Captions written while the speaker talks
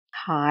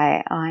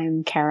Hi,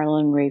 I'm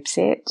Carolyn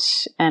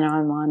Rubcich, and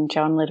I'm on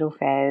John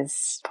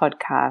Littlefair's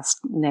podcast,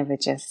 Never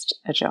Just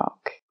a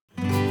Jock.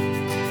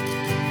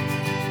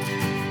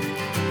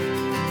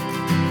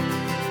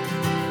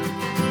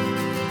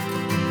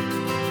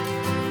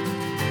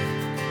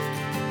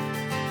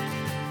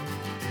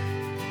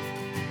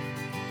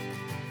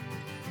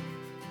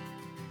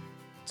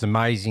 It's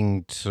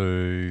amazing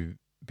to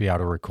be able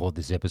to record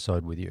this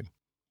episode with you.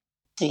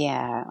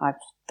 Yeah, I've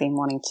been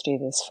wanting to do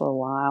this for a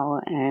while,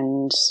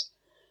 and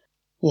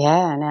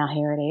yeah, now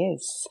here it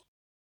is.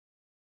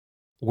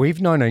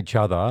 We've known each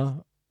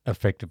other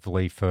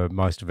effectively for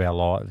most of our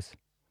lives.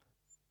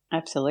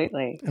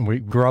 Absolutely. And we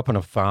grew up on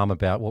a farm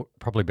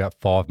probably about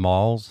 5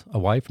 miles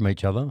away from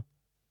each other.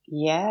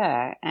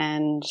 Yeah,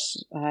 and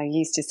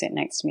used to sit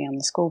next to me on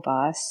the school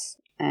bus,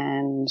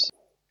 and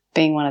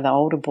being one of the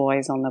older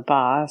boys on the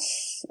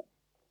bus,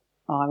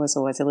 I was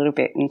always a little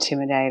bit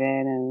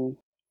intimidated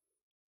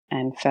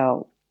and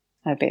felt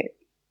a bit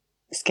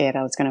scared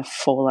I was going to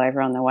fall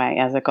over on the way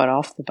as I got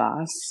off the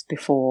bus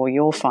before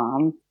your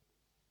farm.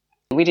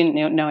 We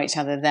didn't know each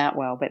other that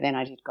well, but then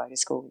I did go to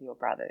school with your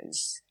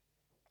brothers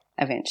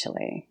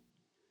eventually.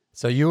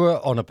 So you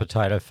were on a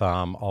potato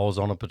farm, I was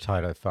on a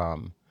potato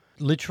farm,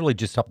 literally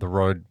just up the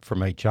road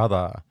from each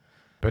other,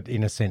 but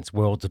in a sense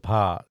worlds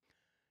apart.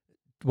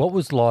 What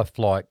was life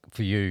like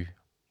for you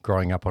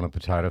growing up on a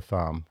potato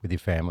farm with your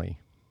family?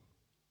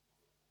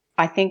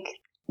 I think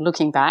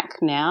looking back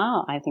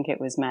now, I think it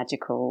was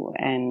magical,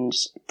 and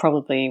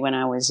probably when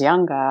I was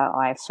younger,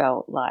 I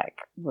felt like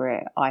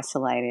we're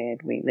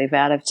isolated, we live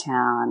out of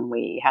town,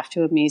 we have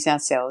to amuse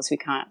ourselves, we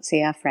can't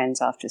see our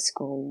friends after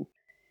school,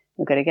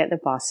 we've got to get the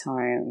bus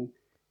home.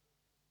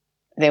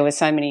 There were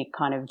so many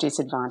kind of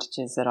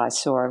disadvantages that I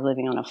saw of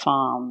living on a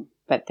farm,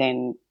 but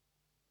then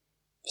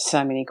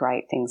so many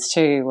great things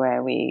too,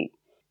 where we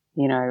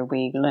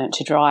learnt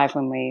to drive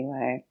when we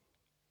were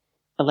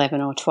 11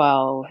 or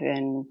 12,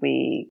 and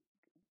we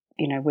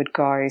would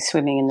go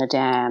swimming in the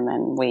dam,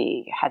 and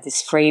we had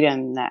this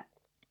freedom that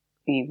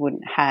you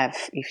wouldn't have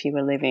if you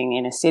were living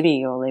in a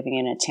city or living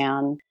in a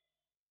town.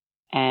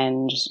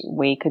 And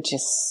we could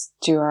just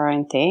do our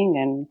own thing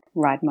and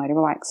ride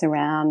motorbikes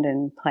around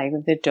and play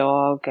with the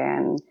dog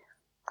and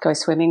go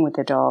swimming with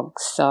the dog.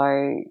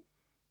 So,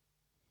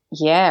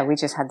 yeah, we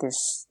just had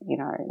this,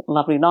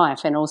 lovely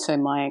life. And also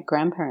my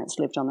grandparents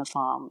lived on the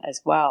farm as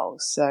well.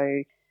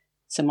 So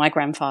my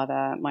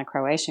grandfather, my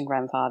Croatian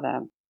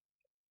grandfather,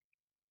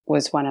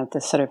 was one of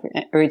the sort of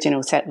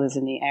original settlers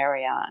in the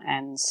area,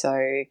 and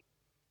so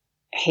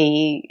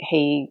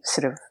he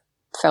sort of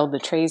felled the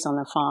trees on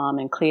the farm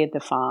and cleared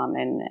the farm,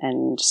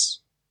 and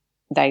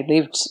they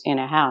lived in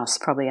a house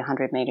probably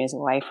 100 metres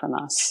away from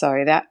us.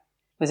 So that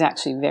was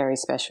actually very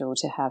special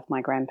to have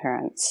my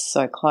grandparents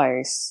so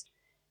close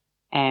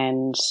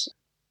and,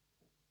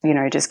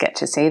 just get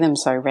to see them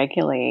so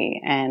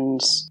regularly and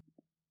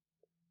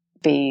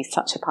be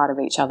such a part of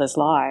each other's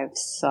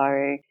lives.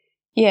 So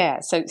yeah,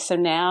 so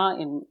now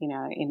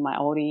in my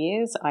older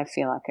years, I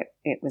feel like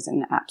it was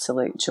an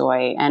absolute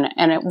joy,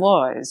 and it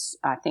was.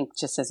 I think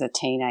just as a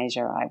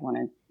teenager, I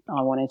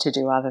wanted to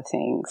do other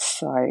things.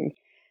 So,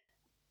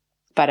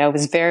 but I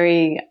was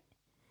very,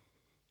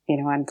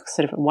 I'm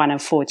sort of one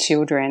of 4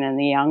 children and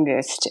the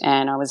youngest,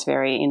 and I was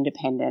very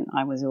independent.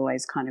 I was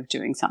always kind of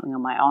doing something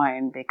on my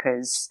own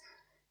because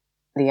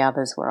the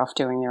others were off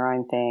doing their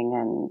own thing,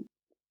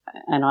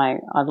 and I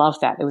loved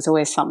that. There was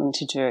always something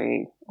to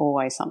do,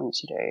 always something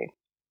to do.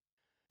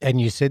 And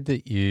you said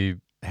that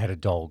you had a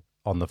dog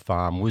on the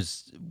farm.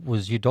 Was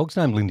your dog's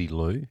name Lindy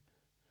Lou?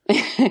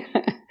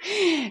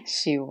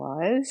 She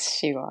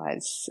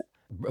was.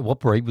 What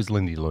breed was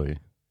Lindy Lou?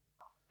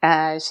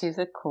 She's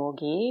a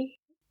corgi,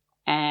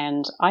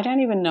 and I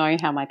don't even know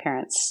how my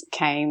parents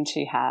came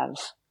to have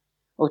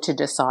or to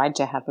decide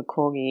to have a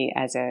corgi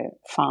as a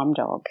farm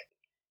dog.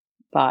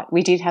 But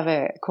we did have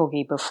a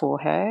corgi before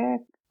her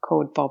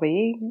called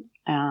Bobby,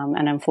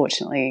 and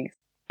unfortunately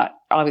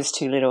I was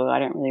too little. I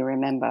don't really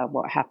remember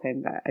what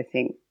happened, but I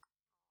think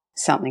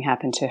something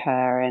happened to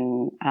her.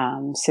 And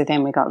so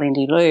then we got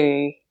Lindy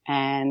Lou,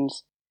 and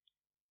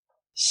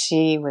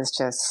she was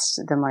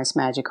just the most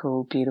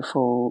magical,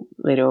 beautiful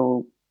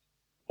little,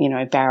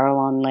 barrel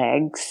on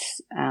legs,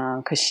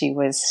 because she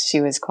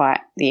was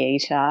quite the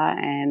eater,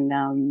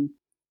 and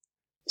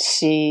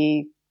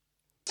she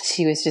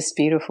was just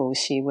beautiful.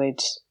 She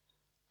would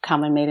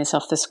come and meet us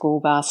off the school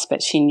bus,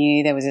 but she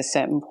knew there was a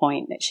certain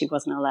point that she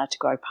wasn't allowed to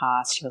go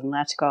past. She wasn't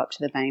allowed to go up to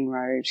the main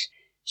road.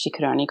 She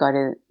could only go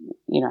to,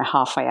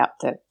 halfway up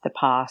the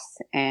path,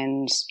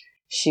 and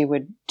she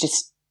would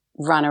just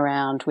run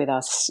around with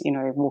us,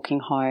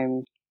 walking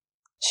home.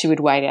 She would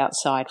wait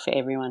outside for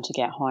everyone to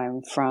get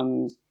home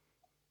from,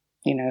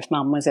 if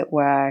mum was at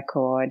work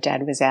or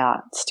dad was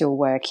out still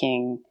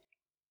working.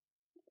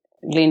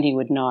 Lindy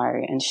would know,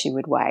 and she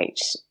would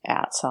wait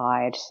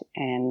outside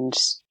and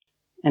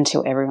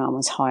until everyone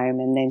was home,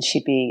 and then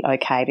she'd be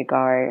okay to go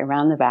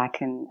around the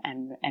back and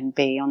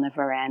be on the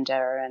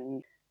veranda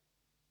and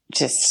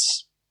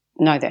just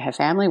know that her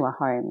family were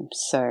home.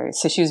 So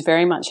she was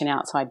very much an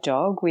outside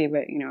dog.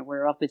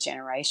 We're of the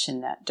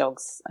generation that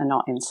dogs are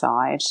not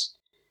inside,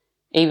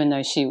 even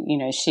though she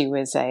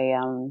was a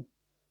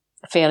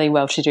fairly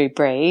well-to-do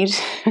breed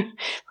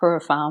for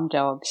a farm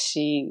dog.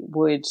 She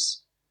would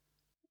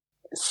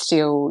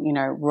still,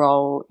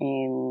 roll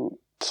in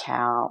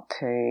cow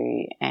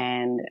poo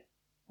and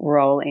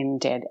roll in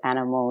dead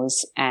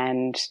animals,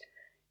 and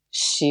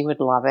she would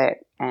love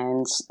it.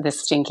 And the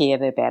stinkier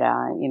the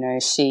better.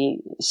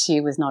 She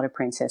was not a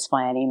princess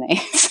by any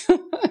means.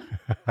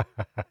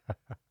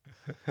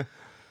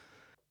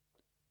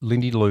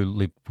 Lindy Lou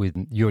lived with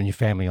you and your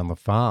family on the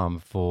farm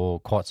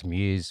for quite some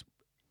years.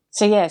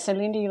 So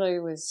Lindy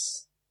Lou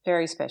was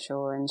very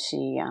special, and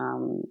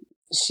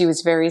she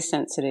was very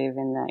sensitive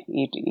in that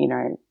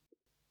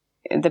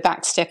the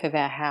back step of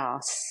our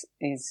house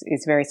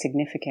is very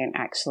significant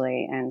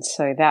actually, and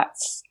so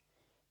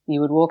you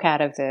would walk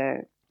out of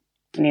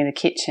near the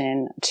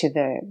kitchen to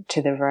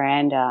the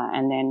veranda,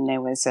 and then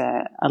there was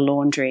a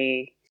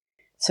laundry,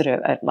 sort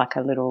of like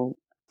a little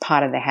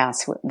part of the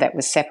house that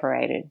was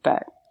separated,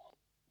 but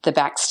the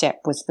back step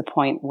was the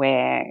point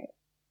where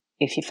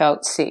if you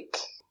felt sick,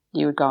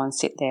 you would go and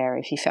sit there.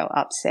 If you felt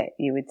upset,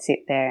 you would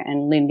sit there,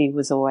 and Lindy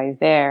was always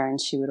there, and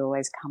she would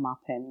always come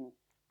up and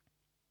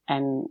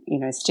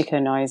stick her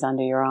nose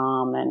under your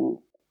arm and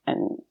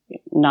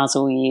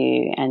nuzzle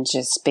you and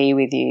just be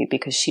with you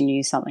because she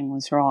knew something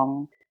was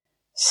wrong.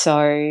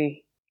 So,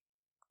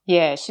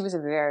 yeah, she was a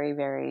very,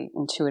 very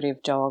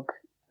intuitive dog,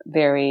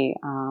 very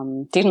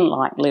didn't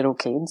like little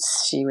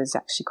kids. She was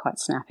actually quite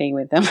snappy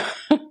with them,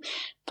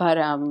 but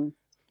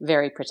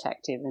very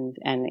protective and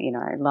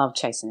loved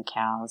chasing the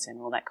cows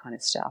and all that kind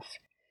of stuff.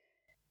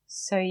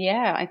 So,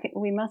 yeah, I think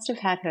we must have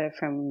had her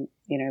from,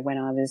 when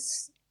I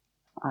was,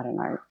 I don't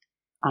know,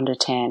 under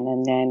 10.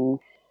 And then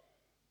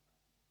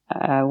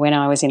when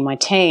I was in my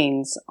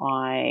teens,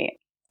 I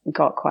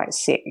got quite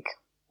sick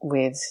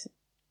with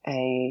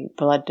a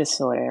blood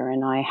disorder,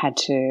 and I had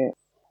to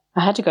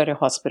go to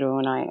hospital,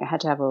 and I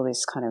had to have all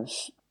this kind of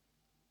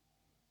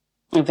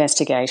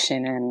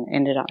investigation, and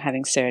ended up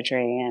having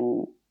surgery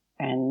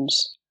and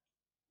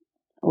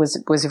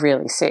was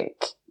really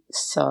sick.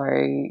 So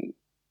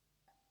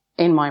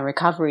in my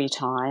recovery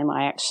time,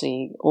 I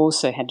actually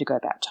also had to go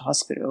back to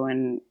hospital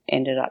and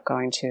ended up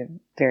going to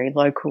the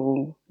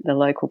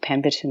local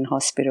Pemberton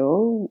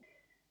hospital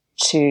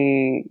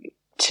to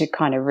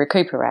kind of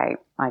recuperate,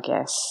 I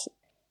guess.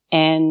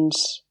 And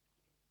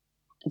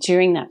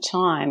during that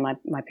time,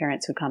 my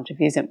parents would come to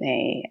visit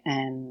me,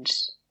 and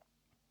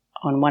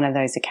on one of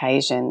those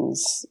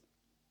occasions,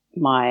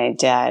 my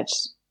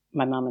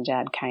mum and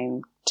dad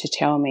came to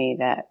tell me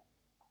that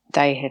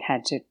they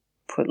had to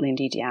put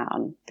Lindy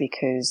down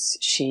because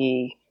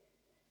she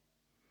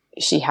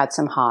had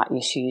some heart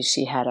issues.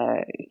 She had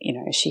a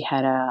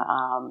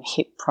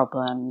hip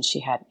problem. She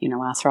had,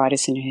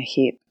 arthritis in her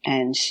hip,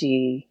 and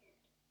she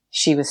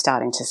was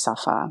starting to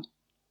suffer.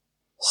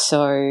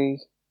 So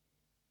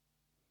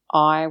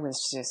I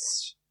was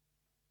just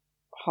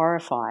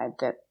horrified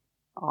that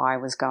I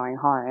was going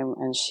home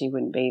and she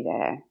wouldn't be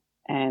there.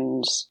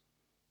 And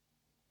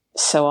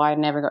so I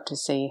never got to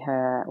see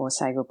her or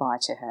say goodbye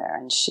to her.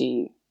 And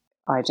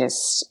I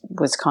just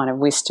was kind of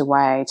whisked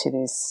away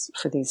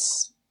for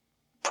this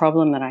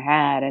problem that I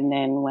had. And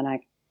then when I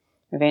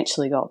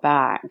eventually got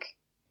back,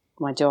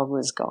 my dog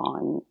was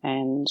gone,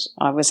 and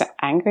I was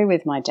angry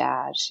with my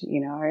dad.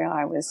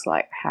 I was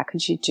like, how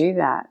could you do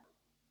that?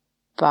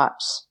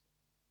 But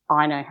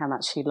I know how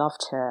much he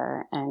loved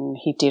her, and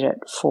he did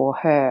it for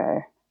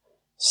her.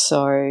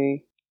 So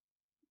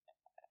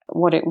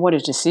what a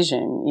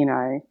decision,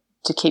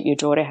 to keep your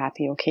daughter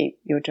happy or keep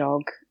your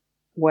dog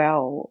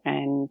well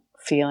and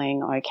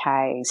feeling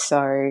okay.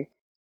 So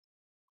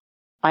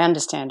I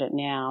understand it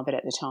now, but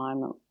at the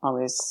time I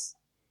was,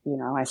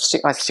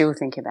 I still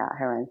think about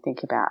her and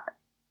think about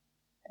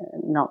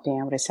not being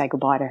able to say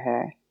goodbye to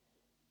her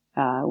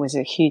was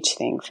a huge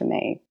thing for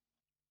me.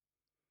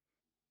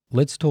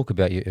 Let's talk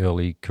about your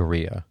early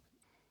career.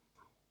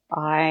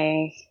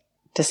 I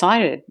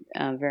decided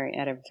at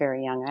a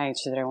very young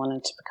age that I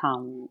wanted to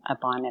become a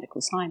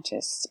biomedical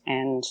scientist,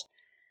 and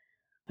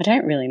I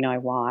don't really know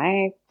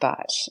why,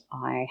 but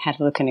I had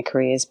a look in a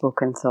careers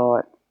book and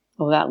thought,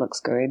 well, that looks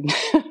good.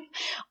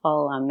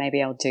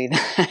 Maybe I'll do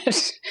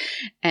that.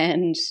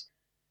 And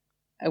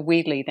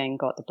weirdly then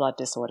got the blood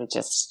disorder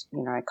just,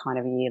 kind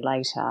of a year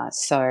later.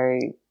 So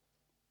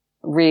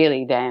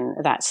really then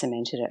that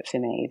cemented it for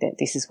me that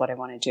this is what I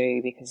want to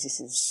do, because this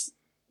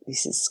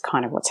is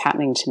kind of what's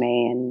happening to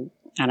me,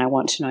 and I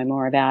want to know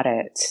more about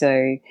it.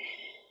 So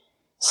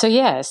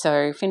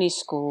finished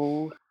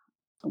school,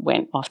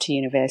 went off to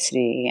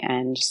university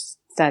and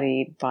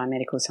studied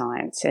biomedical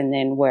science, and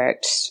then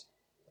worked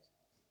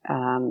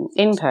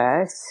in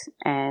Perth,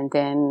 and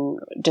then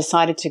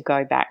decided to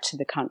go back to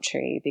the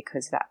country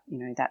because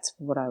that's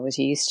what I was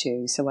used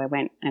to. So I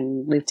went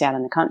and lived out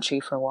in the country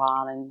for a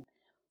while and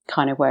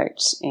kind of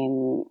worked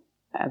in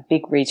a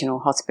big regional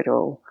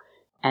hospital,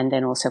 and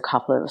then also a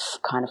couple of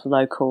kind of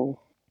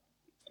local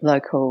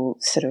local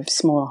sort of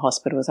smaller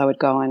hospitals. I would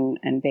go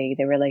and be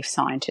the relief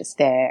scientist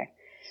there.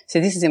 So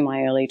this is in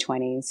my early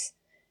 20s.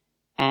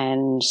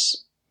 And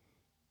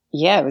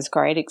yeah, it was a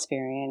great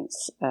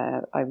experience.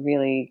 I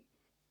really,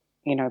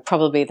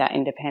 probably that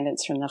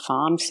independence from the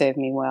farm served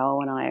me well,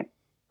 and I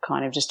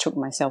kind of just took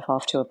myself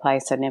off to a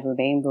place I'd never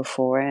been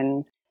before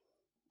and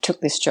took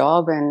this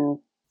job and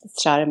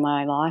started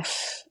my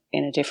life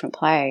in a different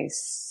place.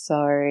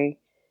 So,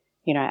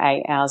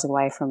 8 hours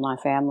away from my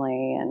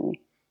family,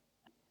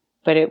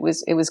 but it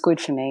was good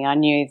for me. I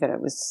knew that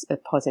it was a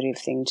positive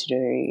thing to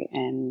do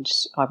and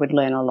I would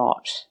learn a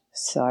lot.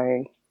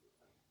 So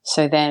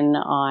then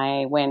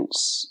I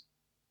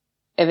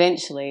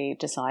eventually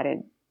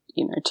decided,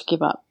 to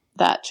give up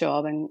that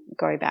job and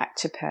go back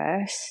to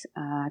Perth.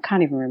 I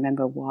can't even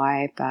remember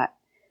why, but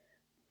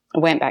I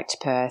went back to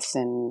Perth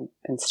and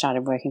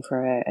started working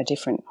for a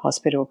different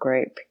hospital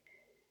group.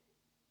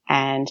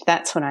 And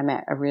that's when I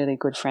met a really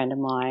good friend of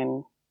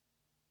mine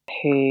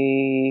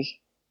who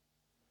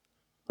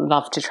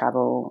loved to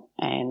travel,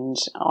 and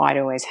I'd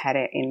always had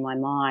it in my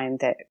mind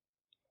that,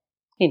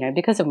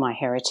 because of my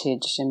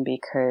heritage and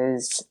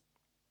because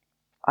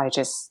I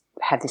just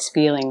had this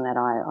feeling that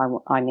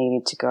I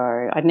needed to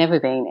go. I'd never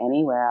been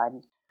anywhere. I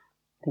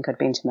think I'd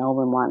been to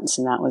Melbourne once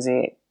and that was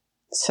it.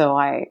 So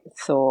I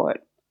thought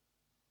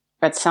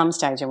at some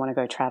stage I want to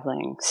go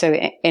travelling. So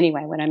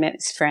anyway, when I met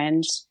this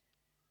friend,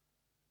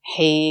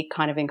 he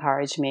kind of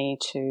encouraged me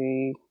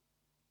to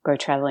go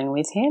travelling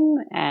with him,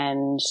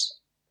 and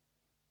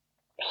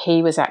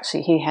he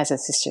has a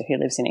sister who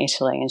lives in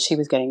Italy and she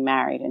was getting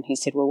married, and he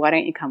said, well, why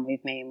don't you come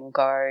with me and we'll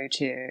go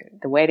to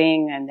the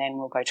wedding and then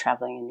we'll go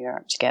travelling in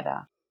Europe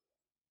together.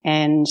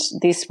 And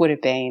this would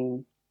have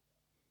been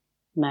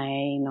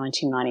May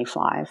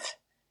 1995.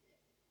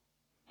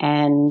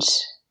 And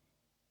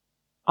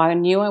I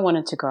knew I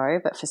wanted to go,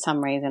 but for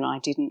some reason I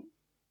didn't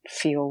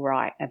feel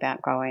right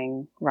about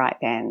going right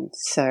then.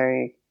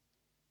 So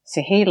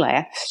he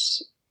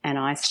left and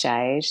I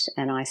stayed,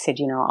 and I said,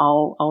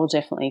 I'll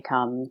definitely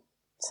come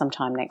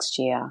sometime next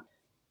year.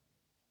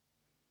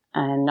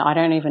 And I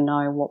don't even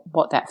know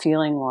what that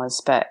feeling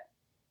was, but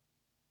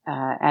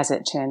as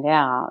it turned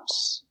out,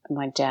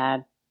 my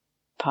dad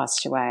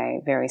passed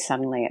away very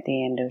suddenly at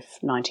the end of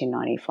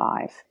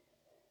 1995.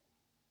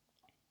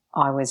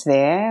 I was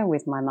there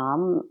with my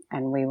mum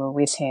and we were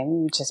with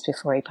him just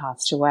before he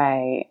passed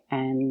away,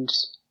 and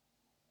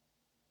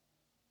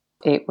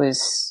it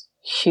was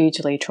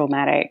hugely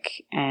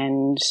traumatic,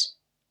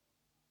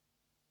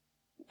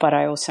 but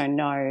I also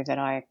know that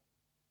I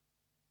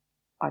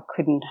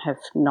couldn't have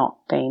not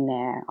been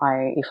there.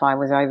 If I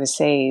was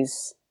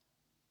overseas,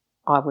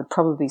 I would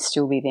probably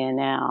still be there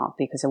now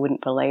because I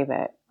wouldn't believe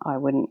it. I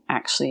wouldn't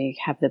actually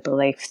have the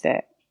belief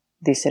that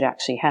this had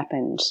actually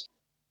happened.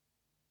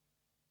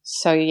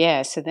 So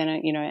then,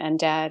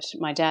 and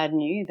my dad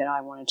knew that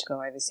I wanted to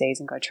go overseas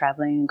and go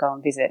travelling and go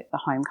and visit the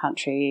home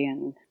country.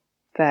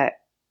 But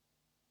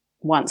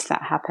once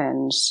that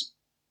happened,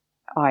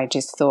 I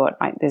just thought,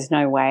 there's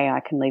no way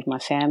I can leave my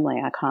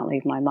family. I can't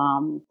leave my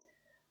mum.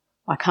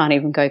 I can't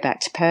even go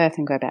back to Perth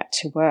and go back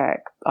to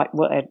work.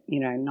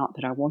 Not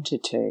that I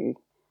wanted to,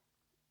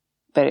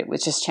 but it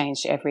was just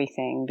changed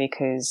everything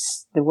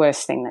because the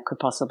worst thing that could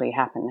possibly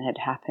happen had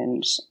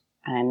happened,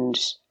 and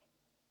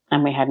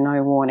we had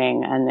no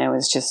warning, and it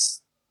was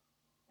just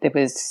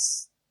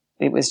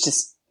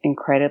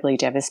incredibly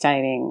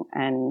devastating,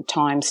 and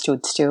time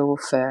stood still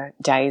for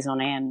days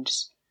on end,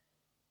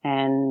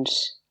 and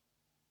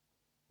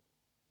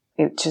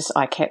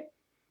I kept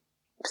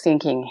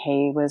thinking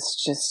he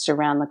was just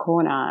around the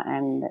corner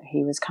and that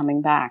he was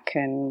coming back,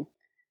 and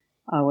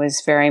I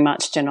was very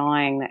much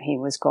denying that he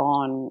was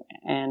gone,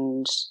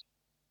 and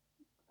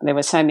there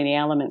were so many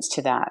elements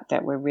to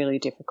that were really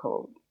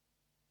difficult,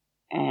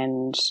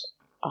 and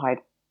I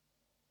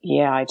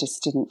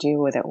just didn't deal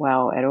with it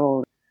well at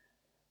all.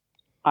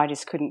 I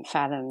just couldn't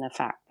fathom the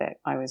fact that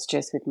I was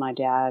just with my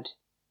dad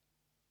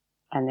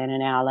and then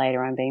an hour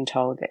later I'm being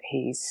told that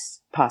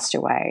he's passed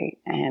away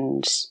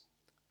and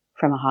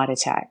from a heart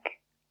attack.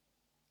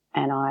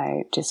 And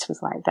I just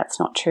was like, that's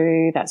not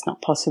true. That's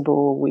not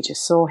possible. We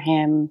just saw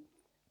him.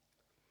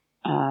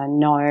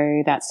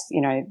 No, that's,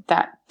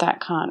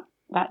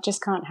 that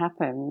just can't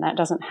happen. That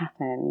doesn't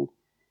happen.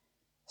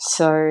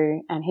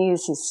 So, and he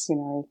is this,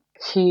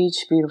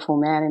 huge, beautiful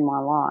man in my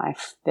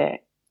life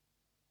that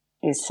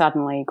is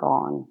suddenly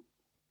gone.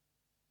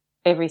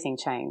 Everything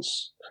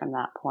changed from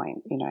that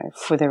point,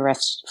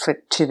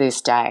 to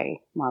this day,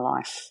 my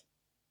life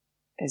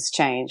has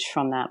changed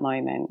from that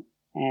moment.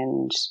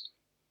 And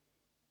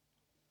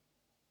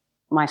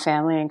my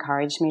family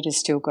encouraged me to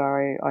still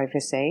go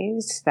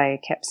overseas. They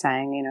kept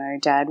saying,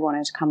 Dad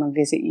wanted to come and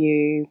visit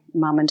you.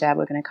 Mum and Dad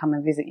were going to come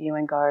and visit you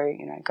and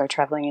go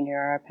travelling in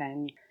Europe.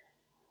 And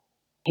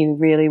he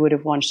really would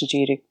have wanted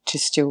you to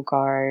still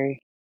go.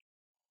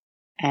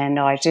 And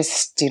I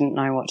just didn't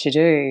know what to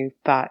do.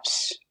 But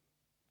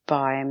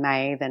by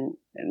May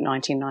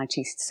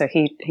 1990, so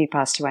he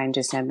passed away in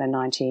December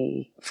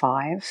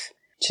 95,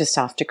 just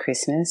after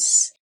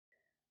Christmas,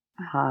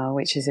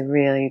 which is a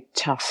really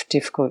tough,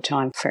 difficult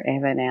time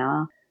forever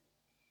now.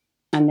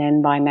 And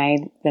then by May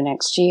the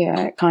next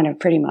year, kind of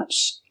pretty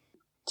much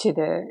to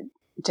the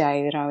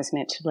day that I was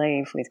meant to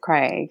leave with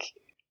Craig,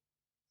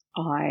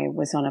 I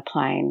was on a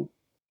plane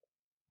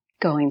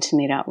going to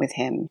meet up with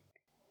him.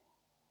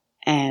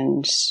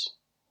 And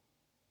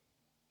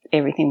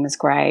everything was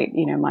great.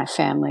 You know, my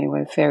family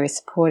were very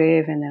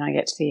supportive. And then I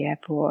get to the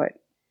airport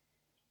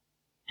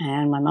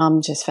and my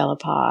mum just fell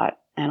apart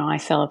and I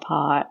fell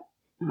apart.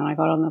 And I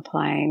got on the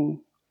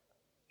plane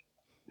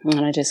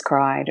and I just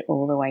cried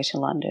all the way to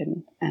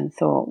London and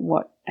thought,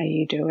 what are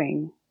you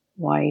doing?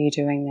 Why are you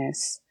doing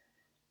this?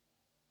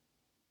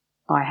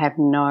 I had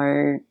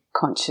no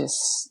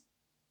conscious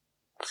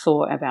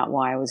thought about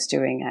why I was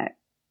doing it.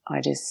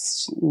 I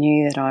just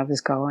knew that I was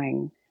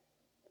going.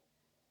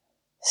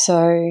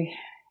 So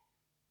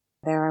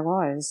there I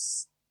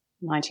was,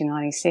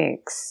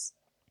 1996,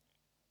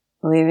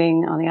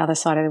 living on the other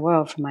side of the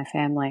world from my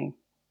family.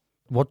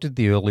 What did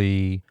the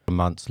early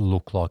months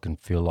look like and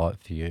feel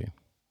like for you?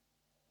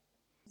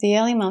 The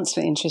early months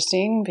were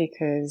interesting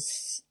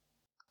because,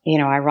 you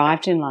know, I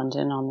arrived in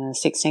London on the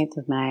 16th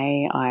of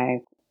May.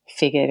 I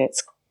figured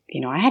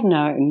I had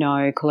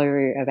no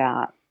clue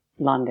about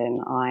London.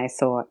 I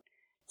thought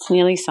it's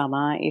nearly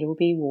summer, it'll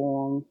be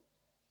warm.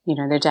 You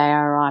know, the day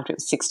I arrived, it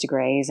was 6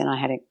 degrees and I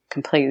had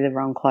completely the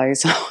wrong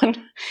clothes on.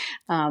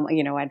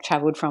 You know, I'd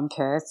travelled from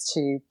Perth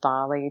to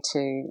Bali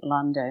to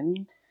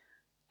London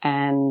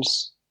and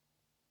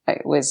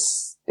it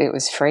was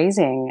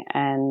freezing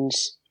and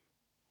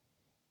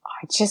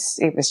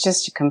it was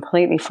just a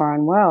completely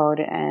foreign world.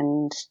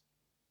 And,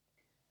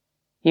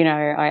 you know,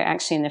 I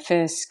actually, in the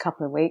first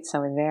couple of weeks I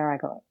was there, I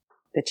got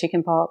the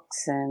chicken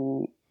pox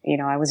and, you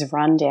know, I was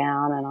run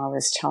down and I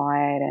was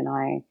tired and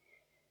I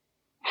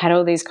had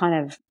all these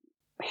kind of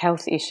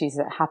health issues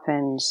that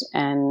happened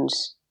and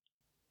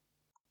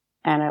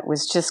it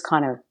was just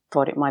kind of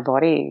my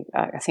body,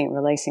 I think,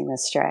 releasing the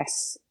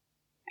stress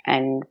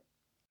and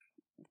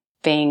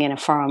being in a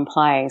foreign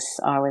place.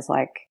 I was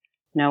like,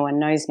 no one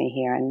knows me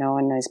here and no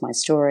one knows my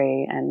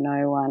story and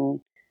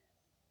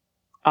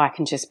I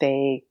can just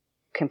be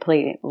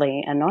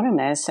completely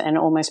anonymous and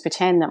almost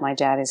pretend that my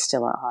dad is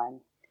still at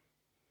home.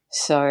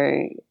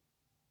 So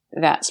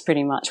that's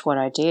pretty much what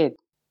I did.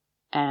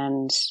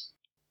 And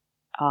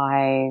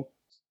I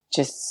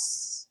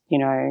just, you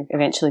know,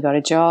 eventually got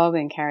a job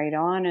and carried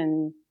on.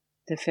 And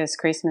the first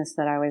Christmas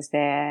that I was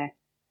there,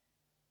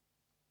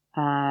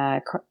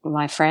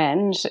 my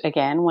friend,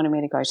 again, wanted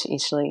me to go to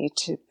Italy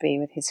to be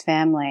with his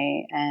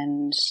family.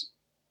 And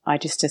I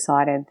just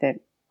decided that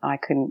I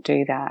couldn't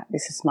do that.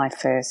 This is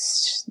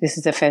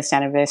the first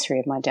anniversary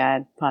of my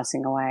dad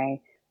passing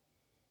away.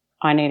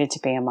 I needed to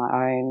be on my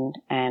own.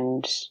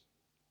 And it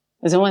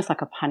was almost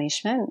like a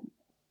punishment.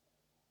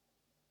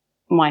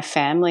 My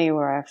family we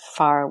were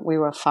far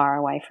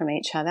away from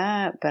each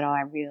other, but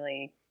I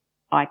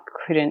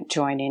couldn't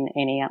join in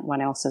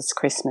anyone else's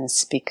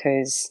Christmas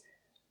because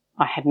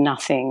I had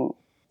nothing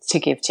to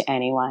give to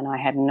anyone. I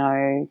had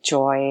no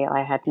joy.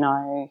 I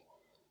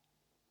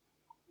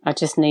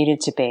just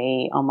needed to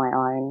be on my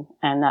own,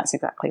 and that's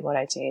exactly what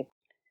I did.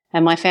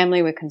 And my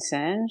family were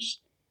concerned,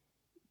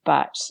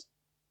 but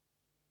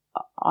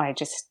I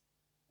just,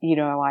 you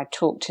know, I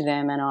talked to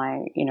them and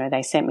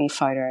they sent me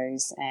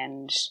photos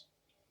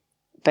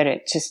but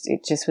it just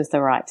was the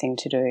right thing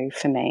to do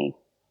for me.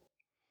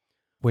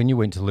 When you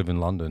went to live in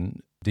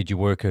London, did you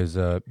work as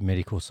a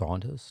medical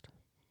scientist?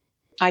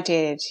 I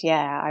did,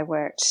 yeah. I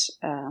worked,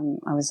 I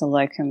was a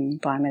locum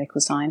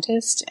biomedical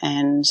scientist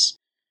and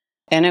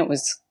it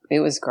was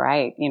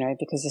great, you know,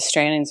 because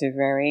Australians are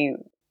very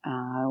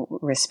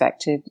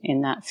respected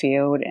in that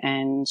field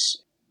and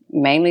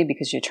mainly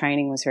because your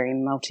training was very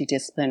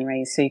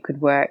multidisciplinary, so you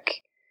could work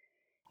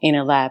in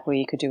a lab where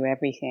you could do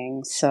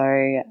everything.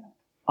 So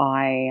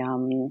I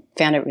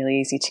found it really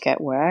easy to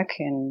get work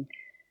and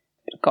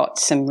got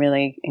some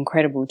really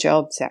incredible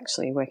jobs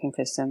actually working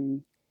for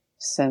some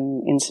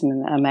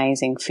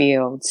amazing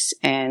fields.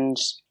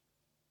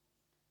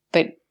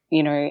 But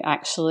you know,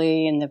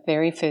 actually in the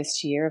very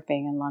first year of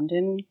being in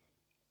London,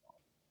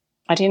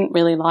 I didn't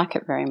really like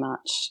it very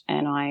much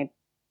and I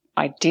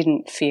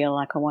didn't feel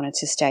like I wanted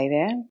to stay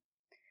there.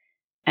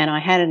 And I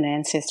had an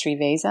ancestry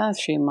visa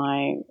through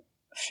my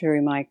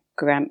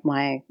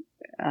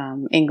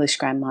English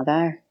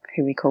grandmother,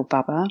 who we call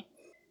Baba.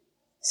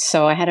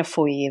 So I had a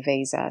 4-year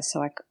visa,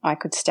 so I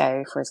could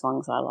stay for as long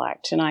as I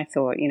liked. And I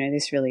thought, you know,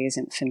 this really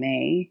isn't for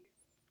me.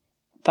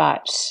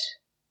 But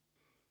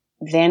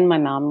then my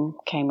mum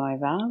came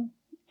over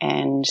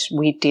and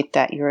we did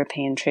that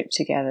European trip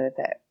together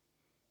that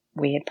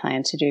we had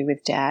planned to do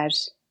with Dad.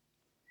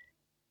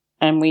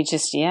 And we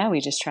just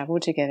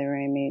travelled together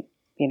and we,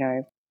 you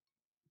know,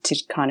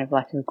 did kind of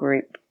like a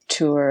group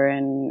tour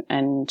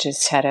and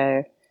just had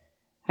a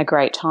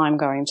great time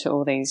going to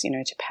all these, you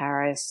know, to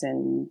Paris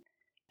and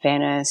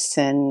Venice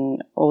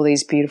and all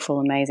these beautiful,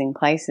 amazing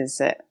places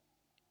that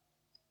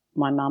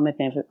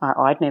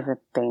I'd never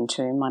been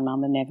to, my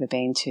mum had never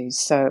been to.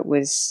 So it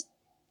was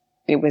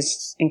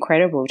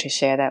incredible to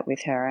share that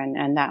with her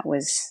and that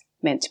was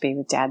meant to be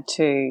with Dad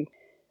too.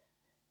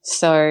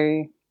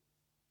 So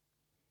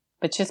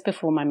But just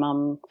before my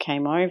mum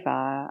came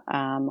over,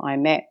 I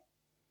met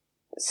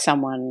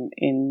someone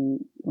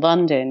in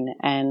London,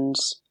 and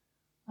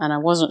I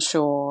wasn't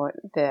sure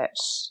that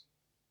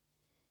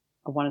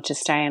I wanted to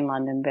stay in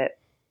London, but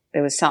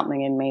there was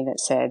something in me that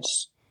said,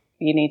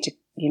 you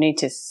need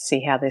to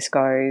see how this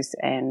goes.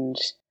 And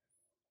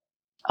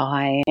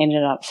I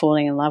ended up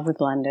falling in love with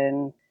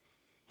London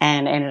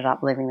and ended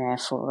up living there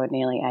for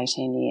nearly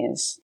 18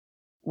 years,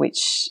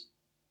 which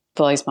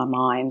blows my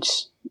mind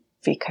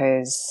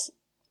because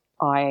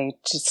I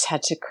just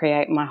had to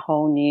create my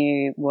whole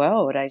new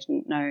world. I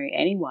didn't know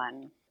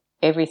anyone.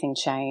 Everything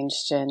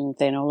changed, and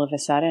then all of a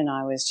sudden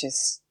I was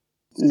just,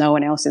 no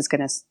one else is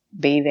going to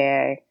be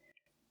there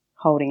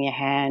holding your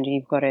hand.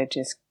 You've got to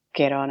just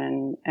get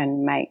on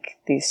and make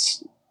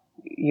this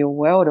your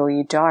world, or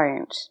you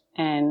don't.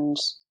 And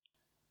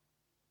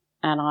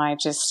I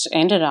just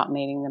ended up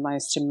meeting the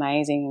most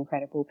amazing,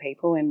 incredible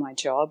people in my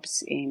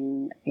jobs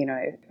in,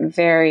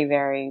 very,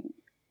 very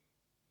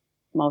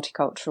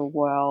multicultural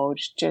world.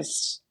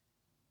 Just,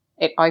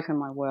 it opened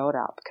my world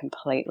up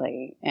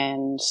completely.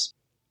 And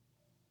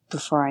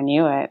before I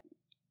knew it,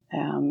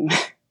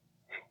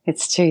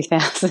 it's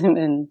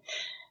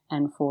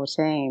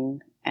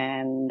 2014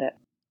 and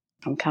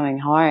I'm coming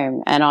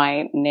home, and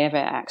I never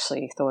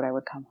actually thought I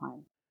would come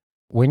home.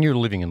 When you were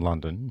living in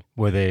London,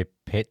 were there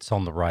pets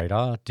on the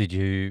radar? Did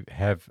you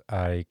have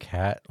a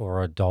cat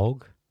or a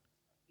dog?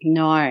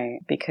 No,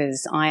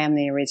 because I am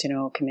the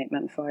original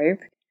commitment phobe,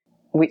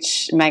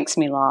 which makes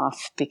me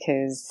laugh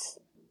because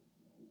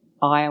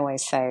I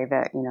always say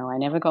that, I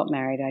never got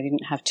married. I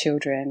didn't have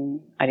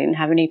children. I didn't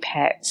have any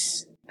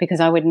pets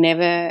because I would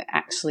never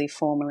actually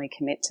formally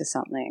commit to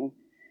something.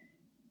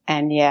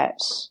 And yet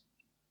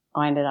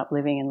I ended up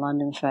living in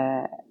London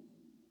for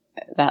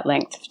that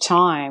length of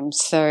time.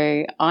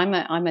 So I'm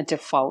a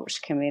default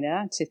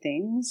committer to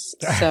things.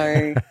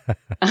 So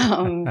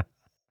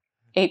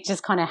it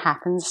just kind of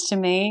happens to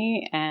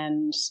me.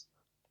 And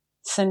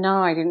so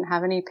no, I didn't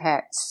have any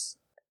pets.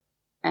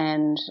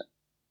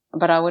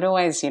 But I would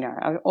always,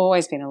 I've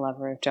always been a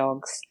lover of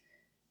dogs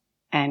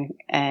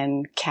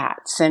and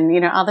cats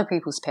and, other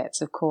people's pets,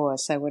 of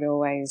course. I would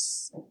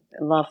always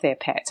love their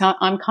pets.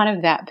 I'm kind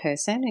of that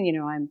person,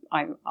 and,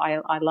 I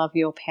love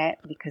your pet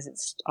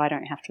because I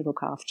don't have to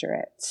look after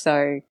it.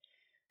 So,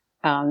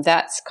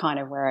 that's kind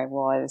of where I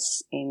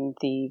was in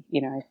the,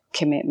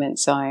 commitment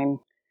zone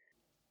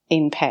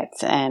in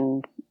pets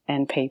and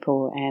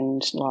people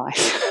and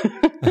life.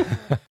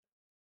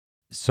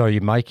 So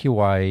you make your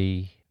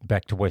way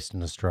back to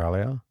Western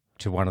Australia,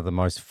 to one of the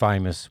most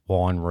famous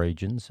wine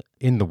regions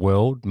in the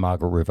world,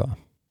 Margaret River.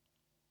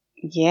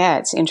 Yeah,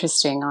 it's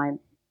interesting.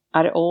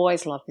 I'd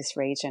always loved this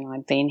region.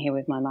 I'd been here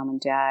with my mum and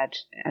dad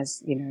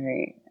as,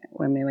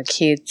 when we were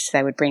kids.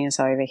 They would bring us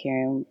over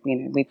here and,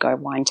 we'd go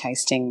wine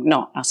tasting,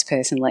 not us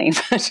personally,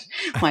 but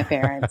my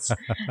parents.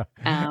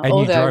 And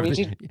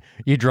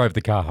you drove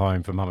the car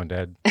home for mum and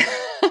dad.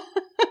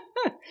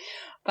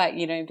 But,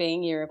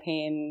 being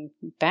European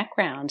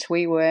background,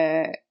 we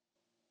were,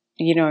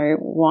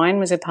 wine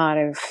was a part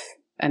of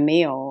a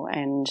meal,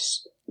 and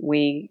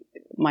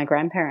my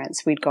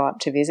grandparents, we'd go up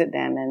to visit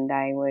them and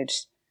they would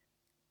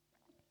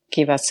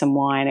give us some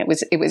wine. It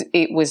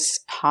was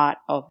part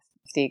of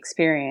the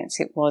experience.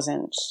 It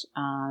wasn't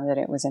that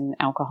it was an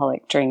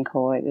alcoholic drink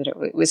or that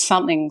it was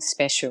something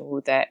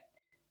special that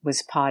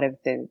was part of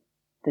the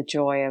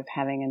joy of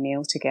having a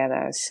meal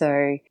together.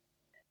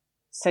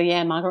 So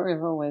yeah, Margaret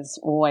River was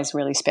always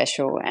really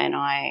special, and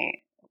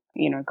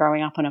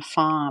growing up on a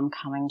farm,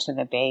 coming to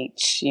the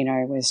beach,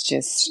 was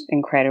just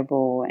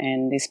incredible.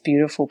 And this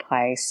beautiful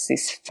place,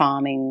 this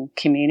farming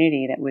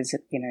community that was,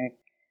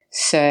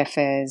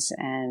 surfers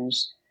and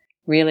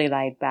really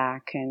laid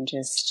back and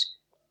just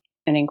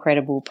an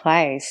incredible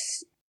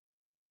place.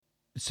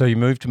 So you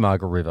moved to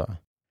Margaret River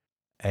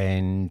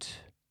and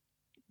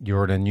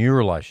you're in a new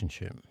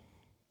relationship.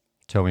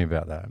 Tell me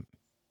about that.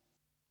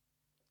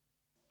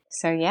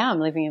 So yeah, I'm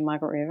living in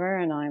Margaret River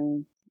and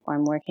I'm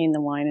working in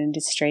the wine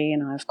industry,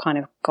 and I've kind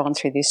of gone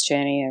through this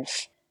journey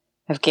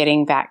of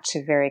getting back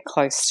to very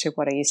close to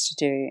what I used to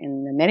do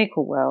in the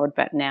medical world,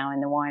 but now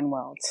in the wine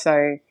world.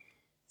 So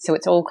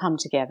it's all come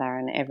together,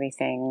 and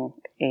everything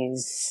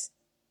is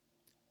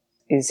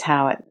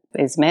how it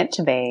is meant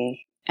to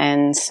be.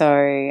 And so,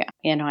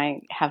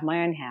 I have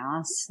my own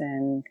house,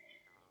 and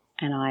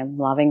I'm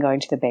loving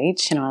going to the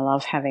beach, and I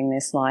love having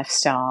this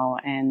lifestyle,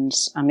 and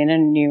I'm in a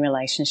new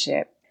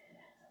relationship.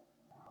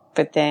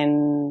 But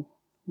then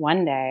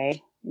one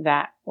day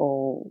that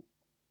all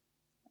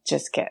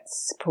just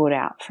gets pulled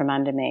out from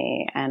under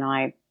me, and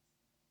I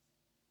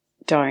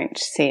don't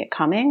see it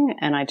coming,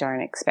 and I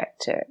don't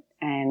expect it.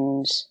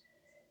 And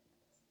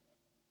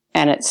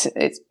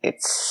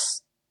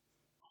it's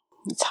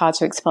hard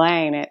to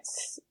explain.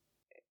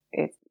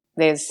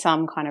 There's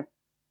some kind of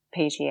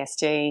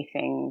PTSD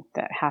thing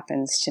that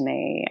happens to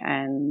me,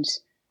 and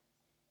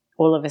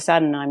all of a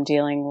sudden I'm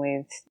dealing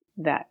with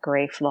that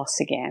grief loss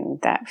again,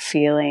 that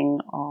feeling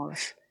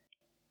of,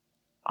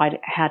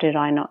 how did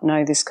I not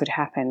know this could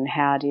happen?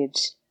 How did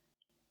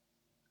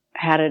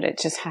how did it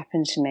just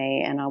happen to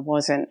me? And I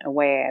wasn't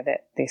aware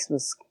that this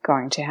was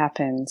going to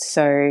happen.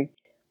 So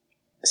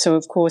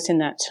of course, in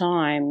that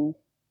time,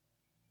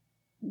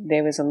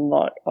 there was a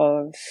lot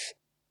of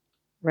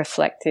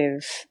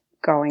reflective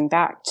going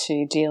back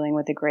to dealing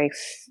with the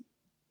grief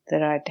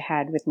that I'd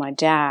had with my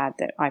dad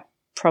that I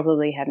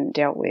probably hadn't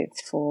dealt with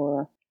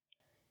for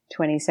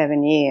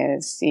 27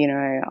 years. You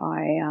know,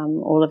 I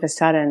all of a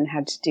sudden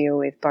had to deal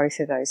with both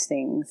of those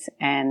things,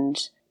 and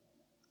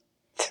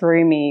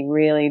threw me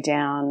really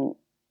down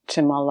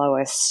to my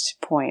lowest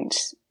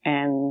point.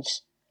 And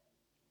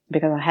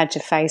because I had to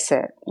face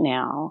it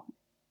now,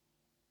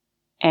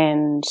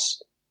 and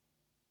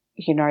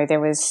you know, there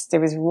was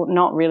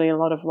not really a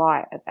lot of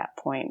light at that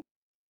point,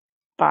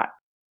 but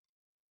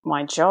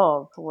my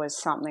job was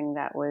something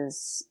that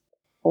was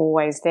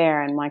always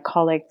there. And my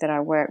colleague that I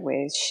work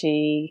with,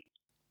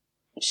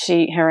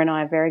 her and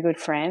I are very good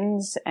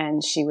friends,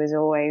 and she was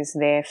always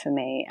there for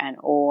me and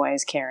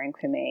always caring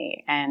for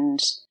me.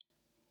 And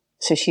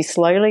so she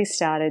slowly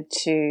started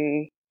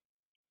to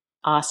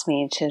ask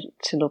me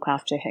to look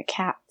after her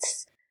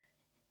cats.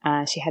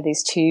 She had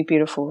these two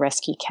beautiful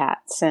rescue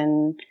cats,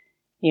 and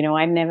you know,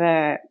 I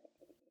never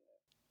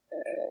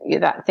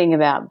that thing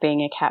about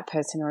being a cat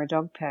person or a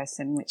dog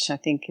person, which I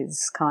think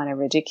is kind of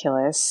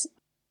ridiculous.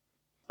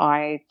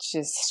 I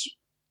just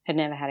had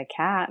never had a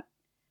cat,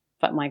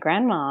 but my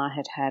grandma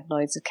had had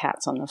loads of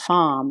cats on the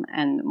farm,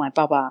 and my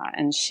baba,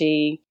 and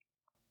she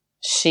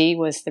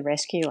was the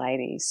rescue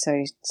lady.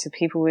 So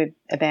people would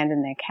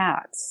abandon their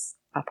cats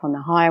up on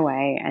the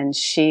highway, and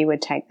she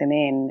would take them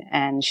in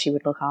and she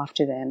would look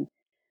after them.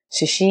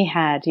 So she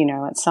had, you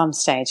know, at some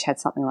stage had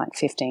something like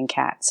 15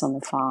 cats on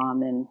the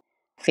farm, and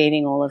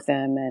feeding all of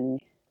them and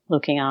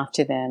looking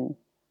after them.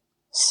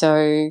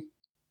 So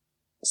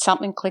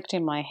something clicked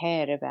in my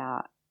head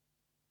about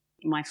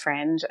my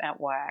friend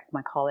at work,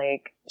 my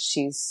colleague.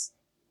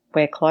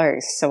 We're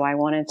close. So I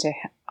wanted to,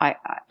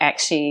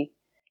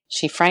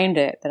 she framed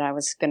it that I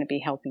was going to be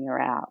helping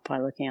her out by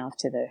looking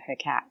after her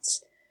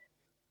cats.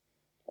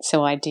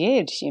 So I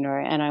did, you know,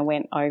 and I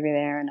went over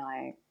there, and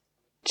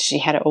she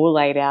had it all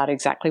laid out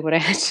exactly what I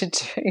had to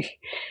do.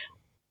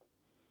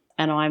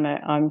 And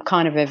I'm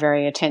kind of a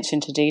very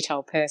attention to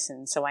detail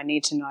person, so I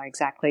need to know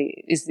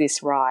exactly, is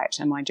this right?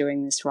 Am I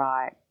doing this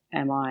right?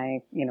 Am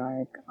I, you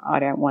know, I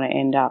don't want to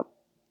end up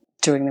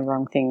doing the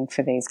wrong thing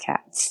for these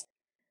cats.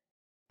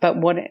 But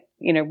what it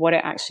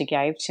actually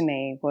gave to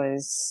me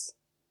was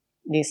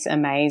this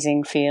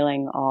amazing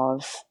feeling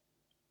of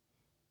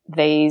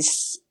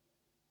these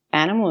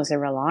animals are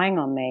relying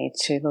on me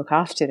to look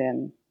after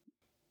them.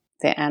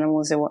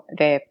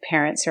 Their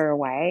parents are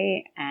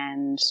away,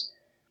 and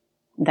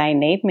they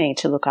need me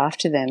to look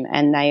after them.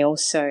 And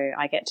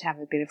I get to have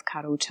a bit of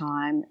cuddle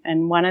time.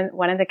 And one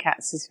of the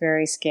cats is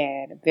very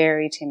scared,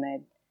 very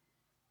timid.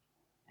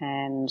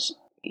 And,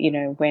 you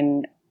know,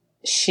 when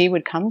she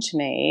would come to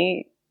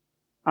me,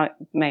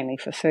 mainly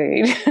for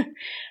food,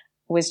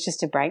 was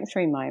just a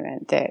breakthrough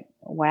moment that,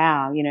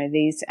 wow, you know,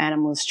 these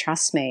animals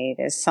trust me.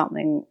 There's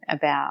something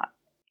about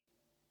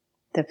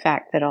the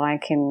fact that I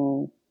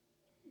can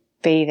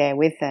be there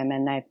with them,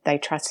 and they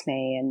trust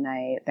me, and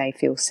they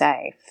feel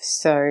safe.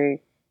 So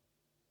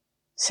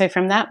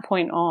from that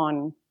point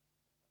on,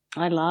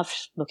 I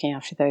loved looking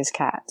after those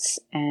cats.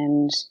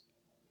 And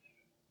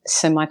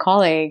so my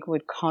colleague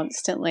would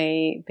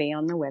constantly be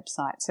on the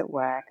websites at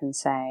work and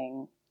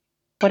saying,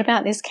 what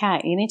about this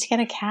cat? You need to get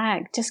a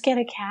cat. Just get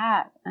a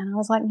cat. And I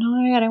was like,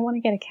 no, I don't want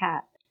to get a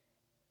cat.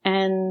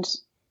 And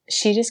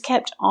she just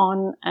kept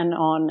on and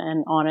on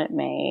and on at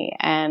me.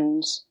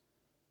 And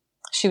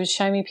she would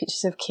show me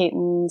pictures of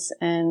kittens,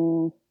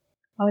 and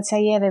I would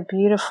say, yeah, they're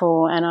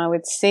beautiful. And I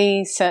would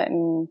see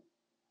certain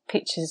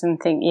pictures and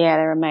think, yeah,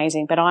 they're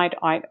amazing. But I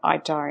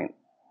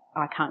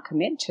can't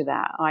commit to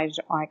that.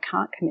 I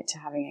can't commit to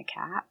having a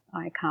cat.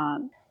 I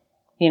can't,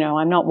 you know,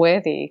 I'm not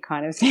worthy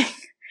kind of thing.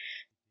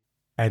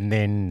 And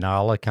then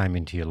Nala came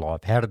into your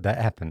life. How did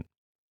that happen?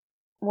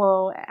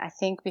 Well, I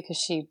think because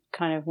she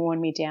kind of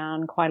worn me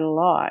down quite a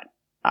lot,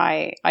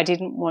 I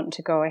didn't want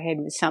to go ahead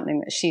with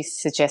something that she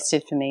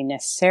suggested for me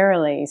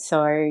necessarily.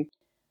 So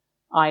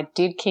I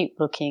did keep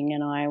looking,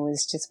 and I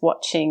was just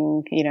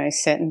watching, you know,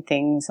 certain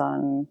things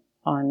on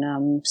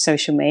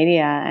social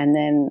media. And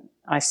then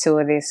I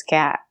saw this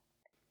cat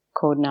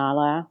called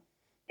Nala,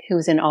 who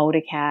was an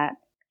older cat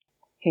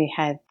who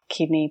had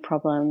kidney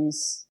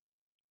problems.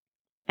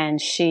 And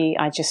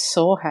I just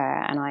saw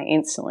her, and I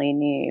instantly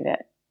knew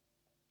that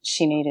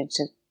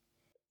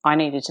I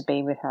needed to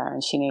be with her,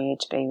 and she needed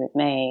to be with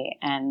me.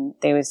 And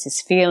there was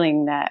this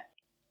feeling that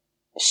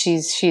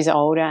she's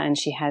older and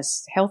she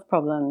has health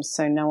problems,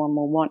 so no one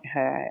will want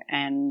her.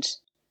 And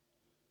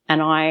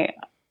I'm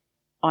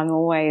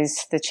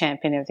always the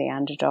champion of the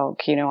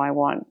underdog. You know,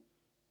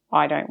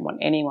 I don't want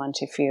anyone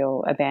to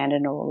feel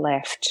abandoned or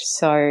left.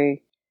 So,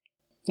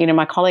 you know,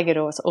 my colleague had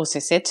also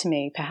said to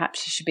me,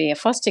 perhaps you should be a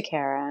foster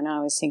carer. And I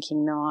was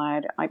thinking,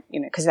 no,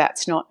 because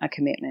that's not a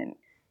commitment.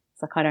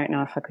 It's like, I don't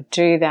know if I could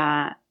do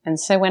that. And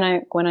so when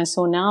I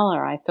saw Nala,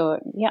 I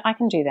thought, yeah, I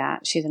can do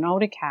that. She's an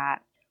older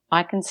cat.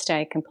 I can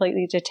stay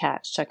completely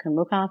detached. I can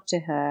look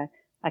after her.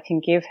 I can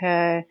give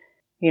her,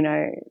 you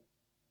know,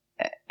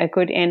 a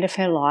good end of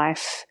her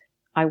life.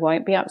 I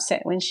won't be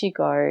upset when she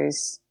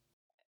goes.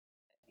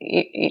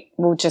 It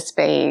will just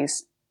be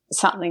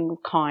something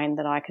kind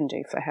that I can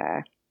do for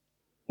her.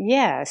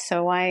 Yeah,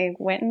 so I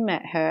went and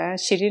met her.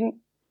 She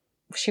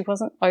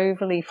wasn't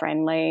overly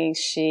friendly.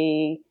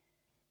 She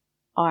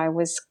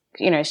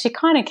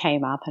kind of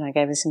came up and I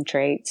gave her some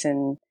treats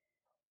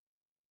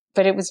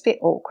but it was a bit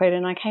awkward,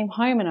 and I came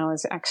home and I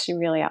was actually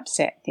really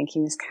upset,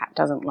 thinking this cat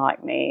doesn't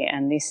like me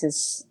and this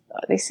is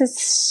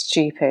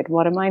stupid.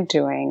 What am I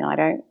doing?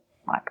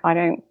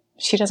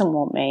 She doesn't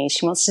want me.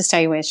 She wants to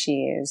stay where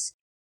she is.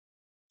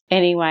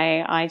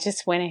 Anyway, I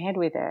just went ahead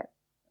with it.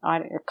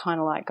 I kind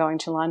of like going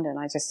to London.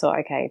 I just thought,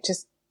 okay,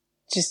 just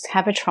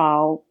have a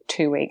trial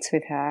 2 weeks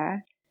with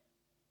her.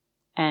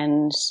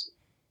 And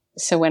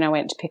so when I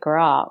went to pick her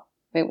up,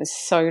 it was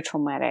so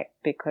traumatic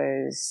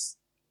because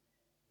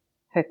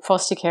her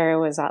foster carer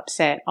was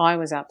upset. I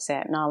was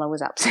upset. Nala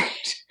was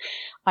upset.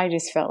 I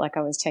just felt like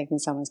I was taking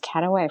someone's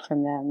cat away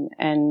from them.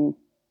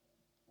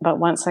 But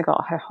once I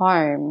got her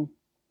home,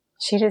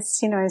 she just,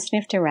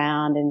 sniffed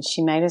around and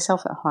she made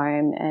herself at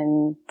home.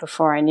 And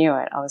before I knew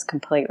it, I was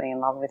completely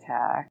in love with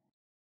her.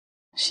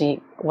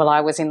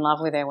 I was in love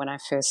with her when I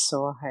first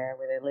saw her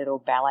with her little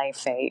ballet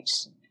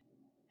feet.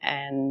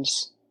 And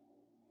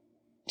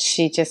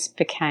she just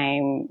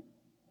became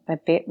a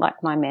bit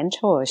like my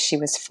mentor. She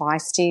was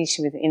feisty.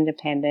 She was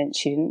independent.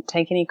 She didn't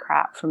take any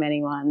crap from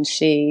anyone.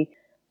 She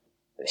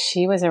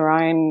was her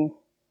own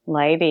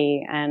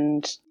lady,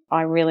 and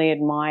I really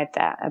admired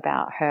that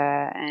about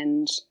her.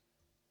 And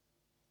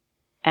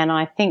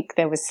I think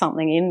there was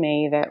something in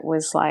me that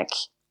was like,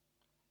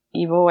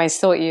 you've always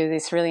thought you're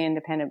this really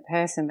independent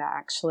person, but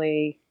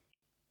actually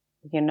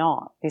you're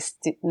not.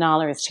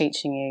 Nala is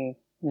teaching you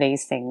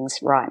these things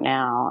right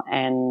now.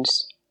 And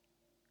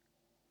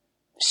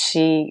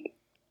she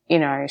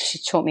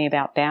taught me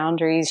about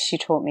boundaries. She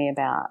taught me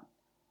about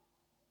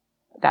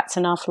that's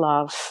enough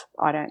love.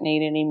 I don't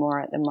need any more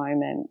at the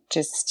moment.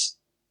 Just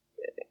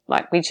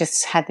like we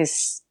just had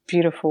this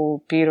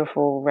beautiful,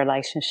 beautiful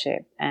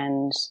relationship,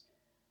 and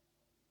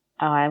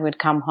I would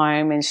come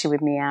home and she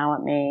would meow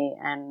at me,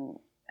 and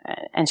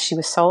she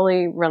was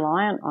solely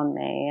reliant on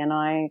me. And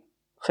I,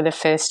 for the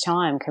first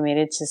time,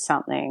 committed to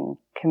someone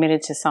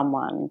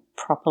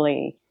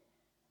properly,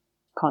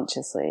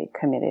 consciously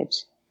committed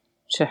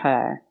to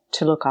her,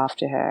 to look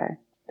after her,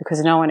 because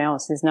there's no one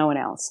else was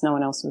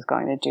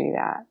going to do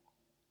that.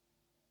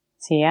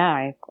 So yeah,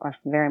 I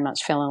very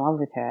much fell in love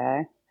with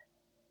her.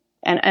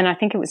 And I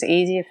think it was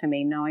easier for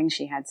me knowing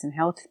she had some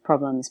health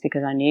problems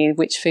because I knew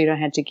which food I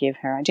had to give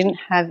her. I didn't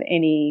have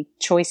any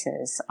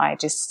choices. I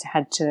just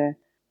had to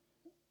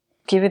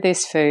give her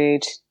this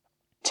food,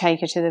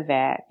 take her to the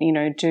vet,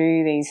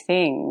 do these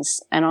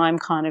things. And I'm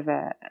kind of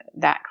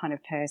that kind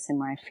of person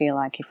where I feel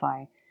like if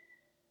I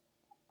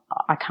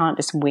can't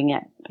just wing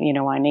it.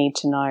 I need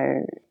to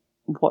know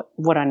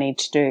what I need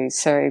to do.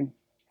 So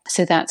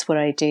that's what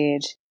I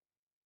did.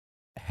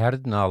 How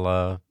did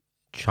Nala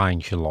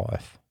change your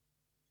life?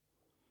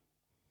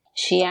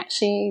 She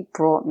actually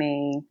brought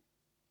me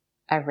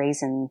a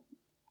reason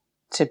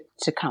to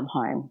come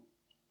home.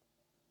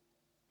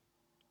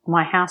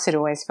 My house had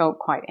always felt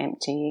quite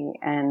empty,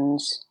 and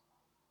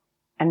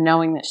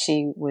knowing that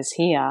she was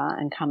here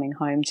and coming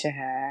home to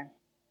her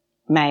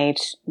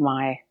made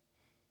my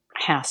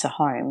house a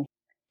home.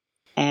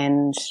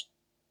 And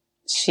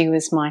she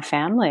was my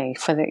family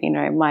for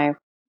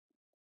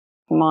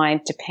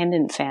my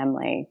dependent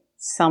family,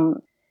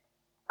 some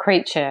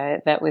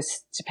creature that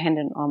was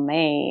dependent on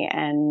me,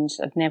 and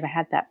I'd never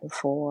had that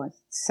before.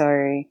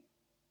 So,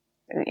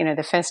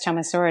 the first time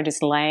I saw her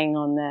just laying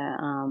on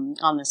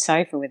the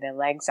sofa with her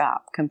legs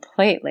up,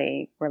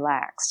 completely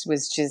relaxed,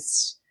 was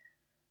just,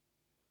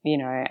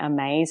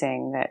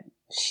 amazing that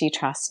she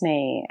trusts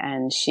me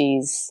and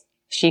she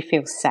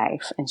feels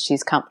safe and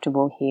she's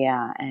comfortable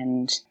here,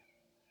 and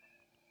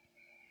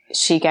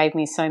she gave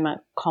me so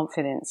much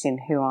confidence in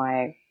who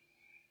I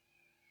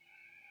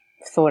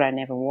thought I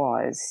never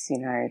was,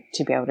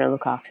 to be able to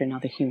look after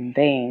another human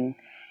being.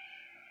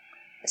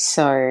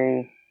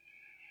 So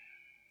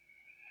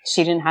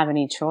she didn't have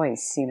any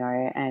choice,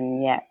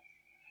 and yet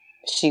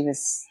she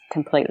was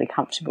completely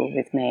comfortable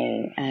with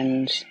me.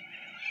 And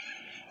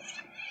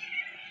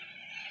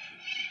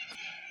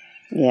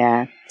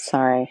yeah,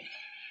 sorry.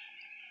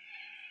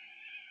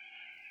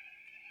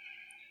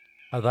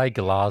 Are they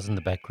galahs in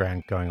the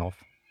background going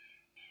off?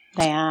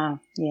 They are,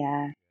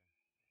 yeah.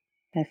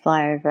 They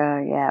fly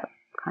over, yeah,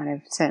 kind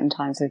of certain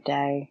times of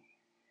day.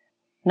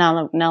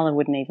 Nala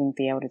wouldn't even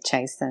be able to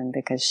chase them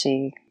because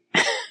she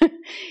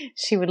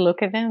would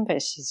look at them,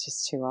 but she's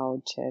just too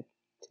old to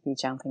be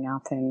jumping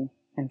up and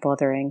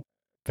bothering.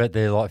 But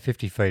they're like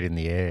 50 feet in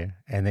the air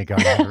and they're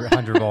going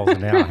 100 miles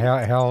an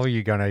hour. How are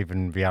you going to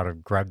even be able to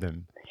grab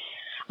them?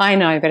 I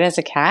know, but as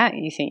a cat,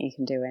 you think you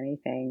can do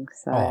anything.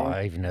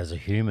 So. Even as a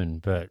human,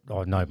 but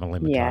I know my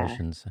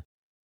limitations. Yeah.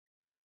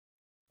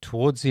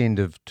 Towards the end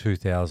of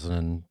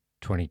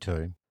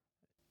 2022,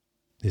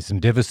 There's some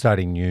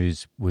devastating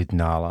news with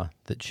Nala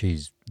that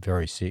she's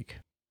very sick.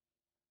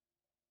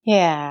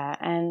 Yeah,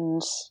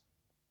 and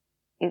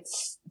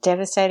it's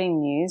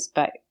devastating news,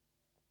 but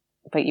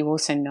you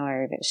also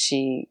know that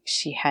she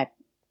had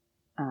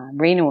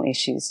renal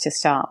issues to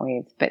start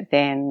with, but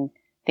then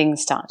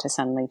things start to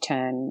suddenly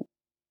turn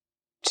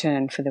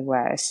for the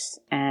worse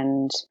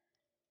and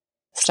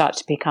start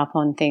to pick up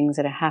on things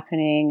that are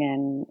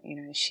happening.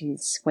 And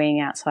she's weeing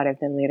outside of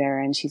the litter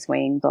and she's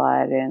weeing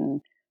blood,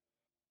 and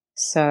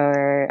so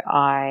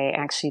I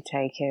actually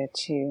take her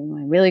to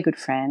my really good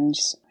friend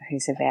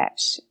who's a vet,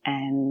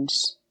 and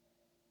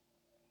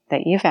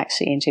that you've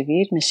actually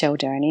interviewed, Michelle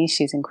Doney.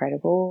 She's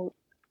incredible.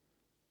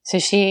 So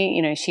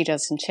she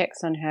does some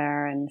checks on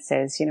her and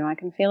says, I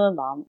can feel a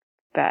lump,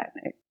 but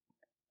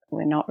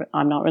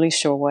I'm not really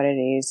sure what it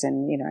is,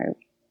 and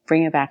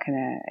bring her back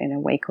in a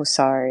week or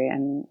so,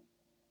 and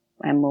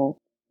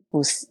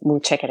we'll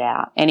check it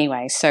out.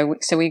 Anyway, so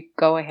we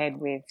go ahead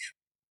with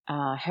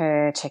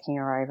her checking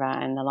her over,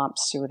 and the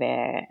lump's still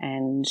there,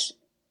 and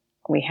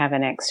we have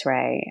an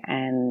X-ray,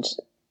 and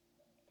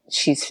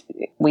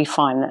we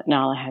find that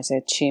Nala has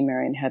a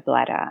tumour in her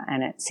bladder,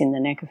 and it's in the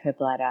neck of her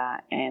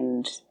bladder,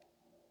 and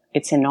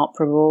it's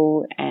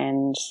inoperable,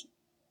 and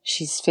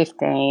she's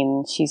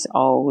 15, she's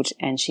old,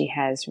 and she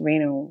has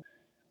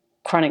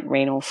chronic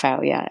renal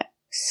failure.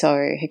 So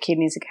her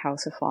kidneys are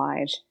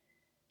calcified,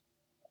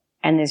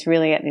 and there's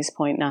really at this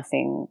point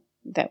nothing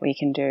that we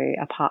can do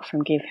apart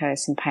from give her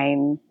some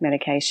pain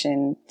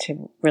medication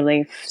to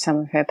relieve some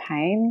of her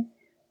pain.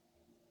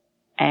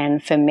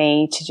 And for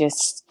me to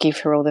just give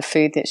her all the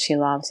food that she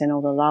loves and all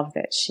the love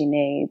that she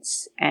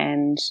needs,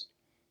 and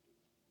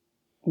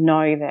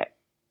know that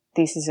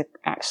this is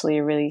actually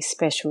a really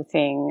special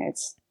thing.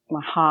 My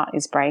heart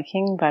is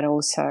breaking, but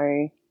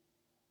also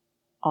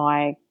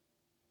I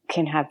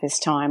can have this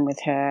time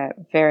with her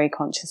very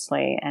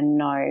consciously and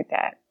know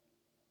that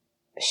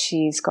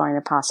she's going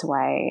to pass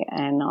away,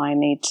 and I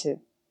need to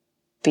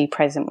be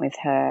present with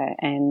her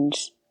and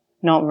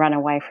not run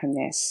away from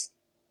this,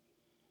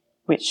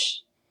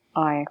 which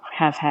I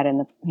have had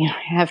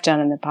have done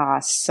in the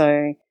past.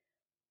 So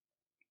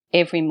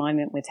every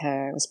moment with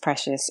her was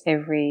precious.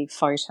 Every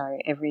photo,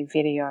 every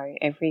video,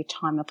 every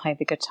time I played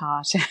the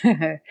guitar to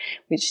her,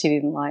 which she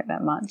didn't like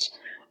that much,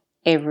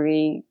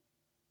 every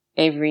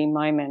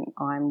moment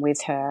I'm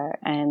with her,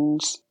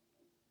 and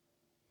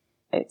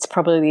it's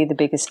probably the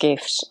biggest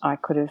gift I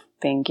could have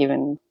been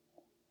given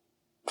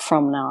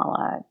from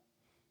Nala,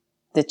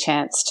 the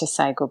chance to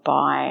say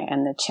goodbye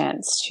and the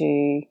chance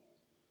to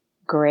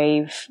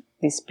grieve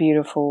this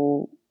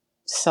beautiful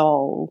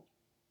soul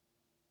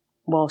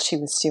while she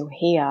was still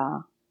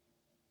here.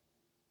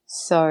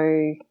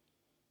 So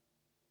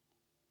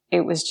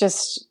it was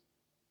just,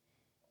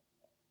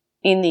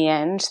 in the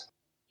end,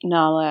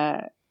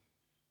 Nala,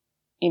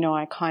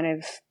 I kind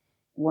of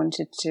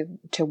wanted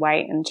to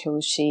wait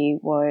until she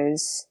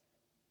was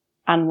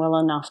unwell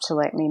enough to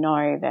let me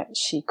know that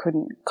she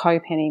couldn't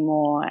cope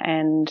anymore,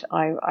 and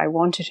I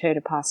wanted her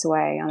to pass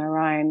away on her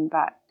own,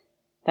 but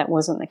that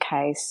wasn't the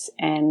case.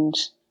 And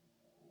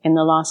in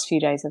the last few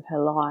days of her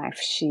life,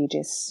 she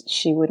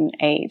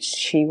wouldn't eat,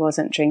 she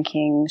wasn't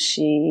drinking,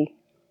 she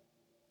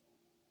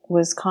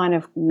was kind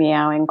of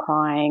meowing,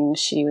 crying,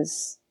 she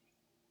was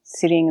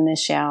sitting in the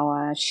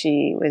shower,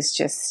 she'd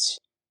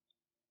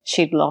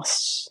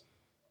lost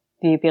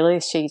the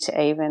ability to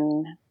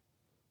even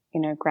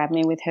grab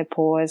me with her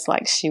paws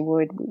like she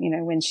would,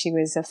 when she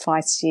was a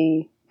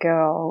feisty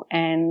girl.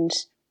 And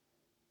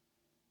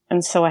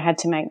so I had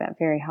to make that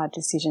very hard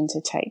decision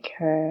to take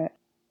her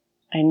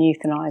and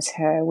euthanize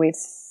her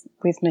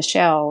with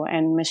Michelle.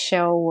 And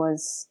Michelle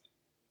was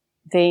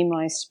the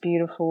most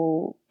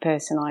beautiful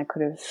person I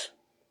could have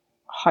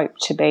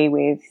hoped to be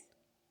with,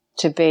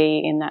 to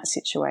be in that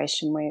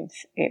situation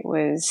with. It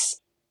was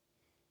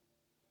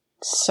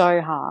so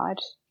hard,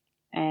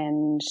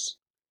 and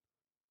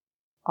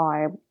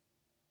I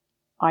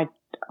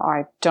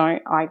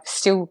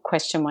still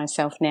question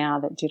myself now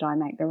that did I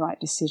make the right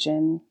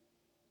decision?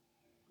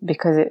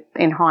 Because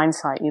in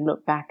hindsight, you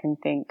look back and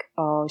think,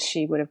 oh,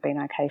 she would have been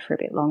okay for a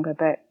bit longer.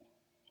 But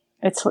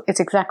it's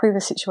exactly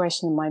the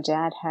situation that my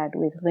dad had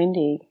with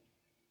Lindy.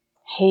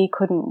 He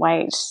couldn't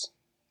wait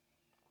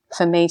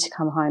for me to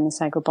come home and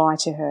say goodbye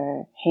to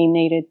her. He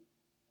needed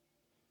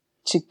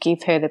to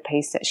give her the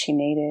peace that she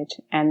needed.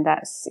 And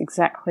that's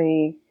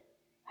exactly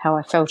how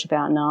I felt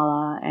about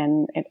Nala,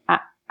 and it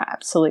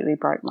absolutely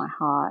broke my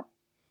heart.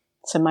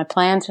 So my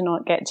plan to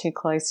not get too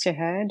close to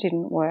her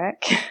didn't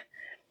work.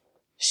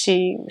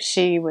 She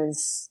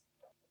was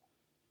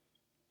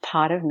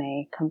part of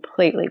me,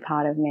 completely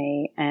part of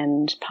me,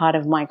 and part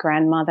of my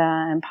grandmother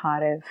and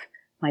part of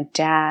my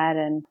dad,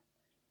 and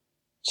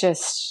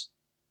just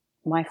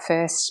my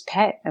first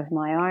pet of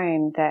my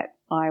own that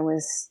I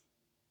was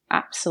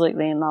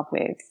absolutely in love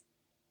with,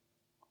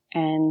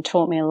 and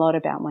taught me a lot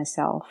about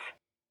myself.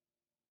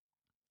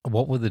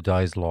 What were the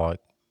days like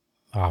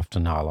after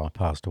Nala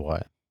passed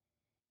away?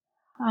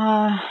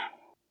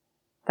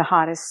 The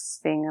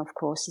hardest thing, of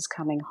course, is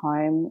coming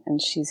home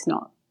and she's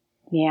not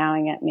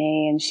meowing at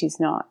me and she's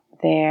not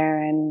there,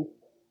 and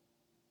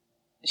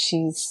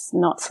she's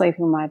not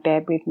sleeping on my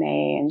bed with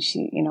me, and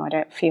she, you know, I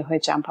don't feel her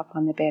jump up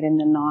on the bed in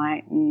the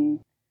night.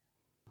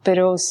 But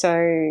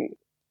also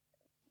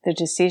the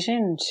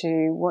decision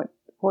to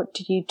what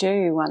do you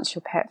do once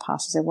your pet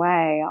passes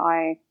away?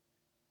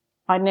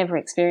 I'd never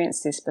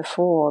experienced this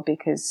before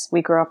because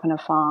we grew up on a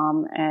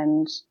farm,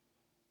 and,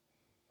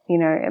 you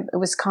know, it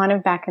was kind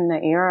of back in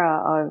the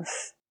era of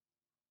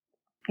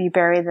you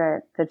bury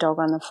the dog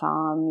on the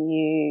farm,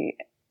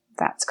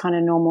 that's kind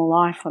of normal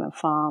life on a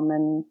farm.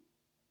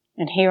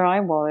 And here I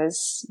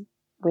was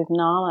with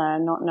Nala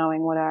not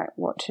knowing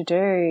what to do.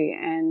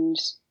 And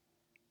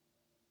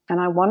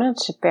I wanted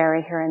to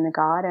bury her in the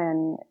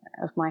garden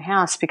of my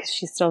house because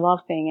she still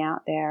loved being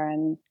out there.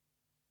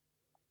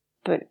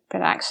 But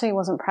actually it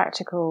wasn't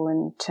practical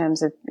in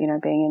terms of, you know,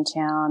 being in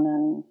town.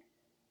 And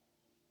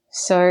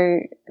so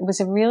it was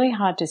a really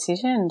hard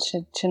decision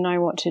to know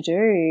what to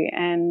do.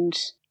 And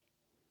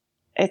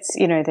it's,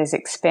 you know, there's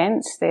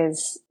expense,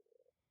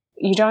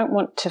 you don't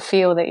want to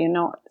feel that you're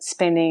not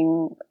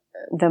spending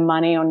the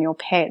money on your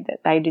pet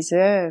that they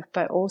deserve,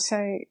 but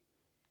also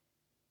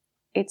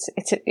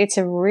it's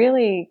a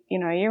really, you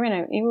know,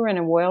 you were in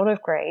a world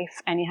of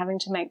grief, and you're having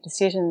to make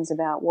decisions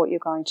about what you're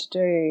going to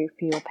do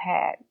for your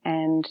pet.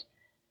 And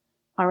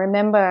I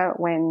remember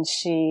when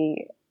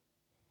she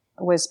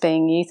was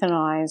being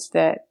euthanized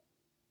that,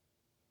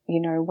 you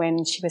know,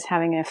 when she was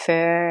having her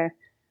fur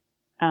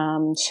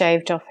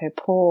shaved off her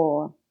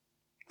paw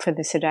for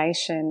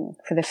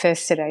the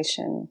first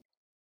sedation,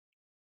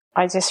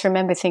 I just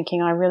remember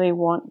thinking, I really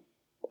want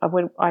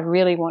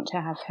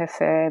to have her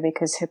fur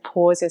because her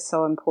paws are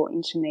so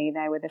important to me.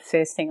 They were the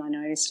first thing I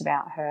noticed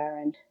about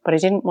her. But I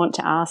didn't want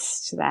to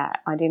ask that.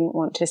 I didn't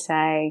want to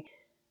say,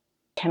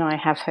 can I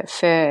have her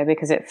fur?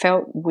 Because it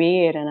felt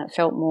weird and it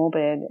felt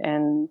morbid.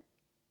 And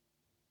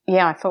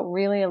yeah, I felt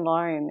really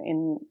alone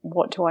in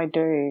what do I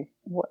do?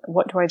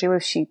 What do I do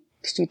if she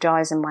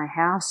dies in my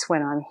house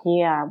when I'm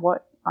here?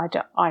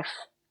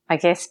 I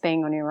guess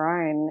being on your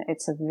own,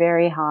 it's a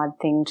very hard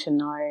thing to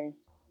know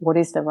what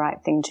is the right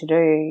thing to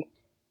do.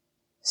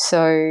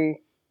 So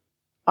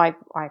I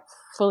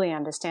fully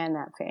understand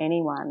that for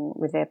anyone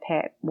with their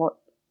pet. What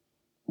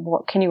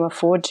can you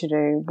afford to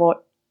do?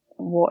 What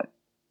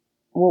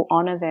will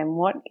honour them?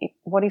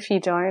 What if you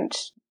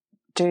don't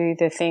do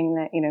the thing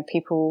that, you know,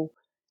 people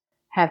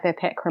have their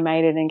pet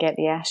cremated and get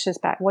the ashes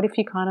back? What if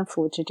you can't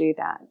afford to do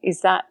that?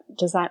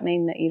 Does that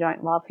mean that you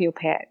don't love your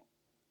pet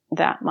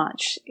that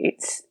much?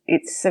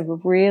 It's a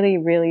really,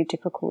 really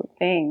difficult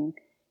thing.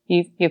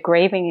 You're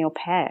grieving your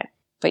pet,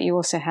 but you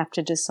also have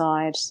to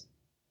decide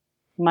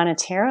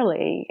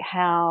monetarily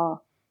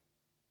how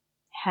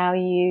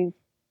you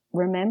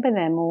remember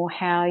them or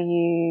how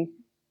you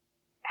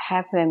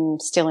have them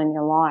still in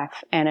your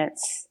life. And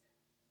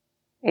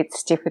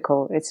it's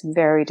difficult. It's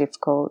very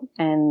difficult.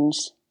 And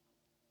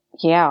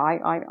yeah,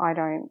 I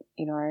don't,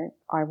 you know,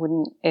 I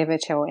wouldn't ever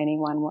tell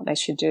anyone what they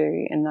should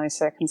do in those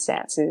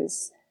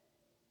circumstances.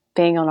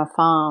 Being on a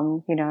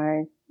farm, you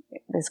know,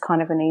 there's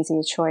kind of an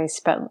easier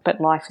choice, but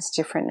life is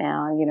different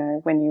now. You know,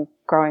 when you're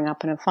growing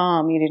up on a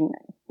farm, you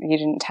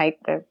didn't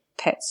take the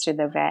pets to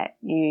the vet.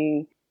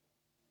 You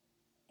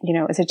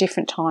know, it was a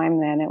different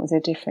time then. It was a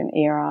different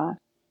era.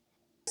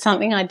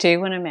 Something I do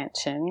want to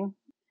mention.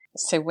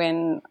 So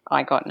when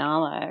I got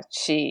Nala,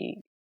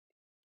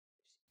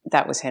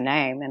 that was her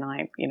name,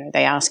 and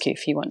they ask you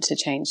if you want to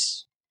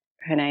change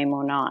her name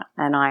or not.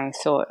 And I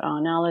thought, oh,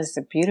 Nala's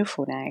a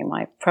beautiful name.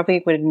 I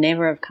probably would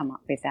never have come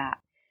up with that.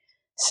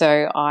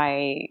 So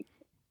I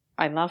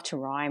love to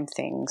rhyme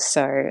things.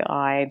 So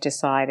I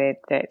decided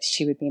that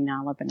she would be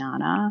Nala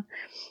Banana.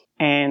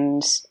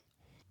 And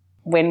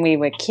when we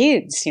were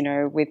kids, you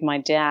know, with my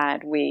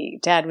dad,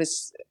 dad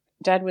was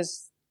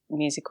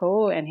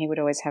musical, and he would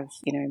always have,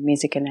 you know,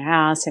 music in the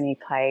house, and he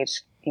played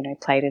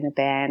in a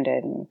band.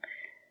 And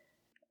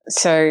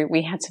so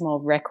we had some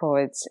old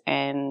records,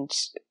 and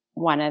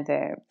one of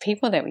the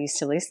people that we used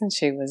to listen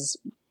to was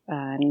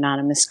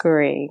Nana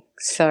Muscuri.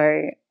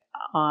 So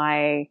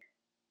I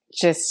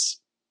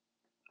just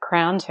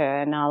crowned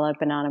her Nala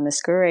Banana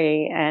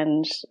Muscuri,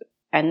 and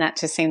that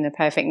just seemed the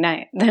perfect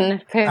name,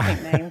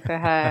 for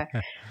her.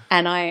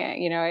 And I,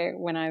 you know,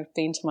 when I've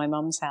been to my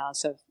mum's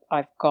house,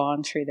 I've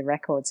gone through the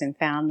records and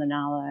found the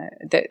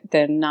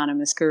Nana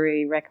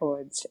Muscuri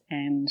records,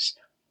 and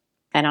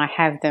I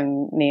have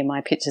them near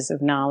my pictures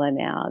of Nala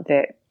now.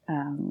 That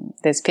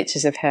there's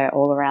pictures of her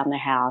all around the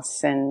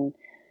house, and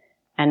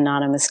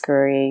Nana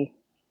Muscuri.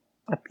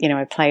 You know,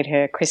 I played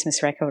her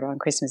Christmas record on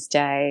Christmas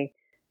Day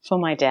for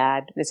my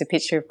dad. There's a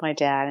picture of my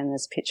dad and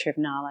there's a picture of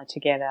Nala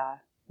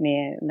together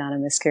near Nana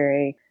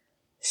Muscuri.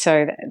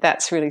 So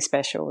that's really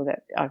special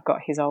that I've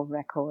got his old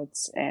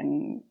records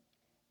and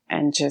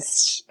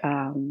just,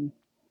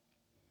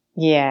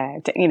 yeah,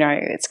 you know,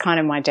 it's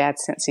kind of my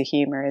dad's sense of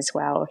humour as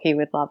well. He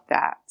would love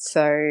that.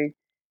 So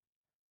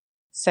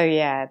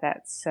yeah,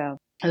 that's a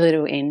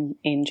little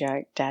in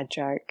joke, dad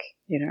joke,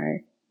 you know,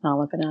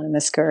 Nala Banana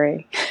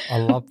Muscuri. I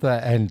love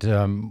that.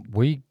 And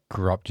we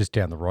grew up just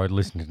down the road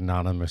listening to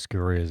Nana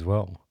Muscuri as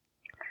well.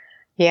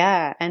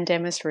 Yeah, and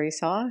Demis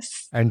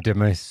Roussos. And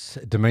Demis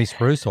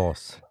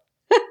Roussos.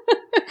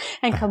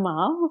 And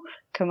Kamal.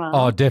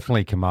 Oh,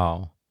 definitely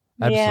Kamal.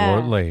 Yeah.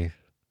 Absolutely.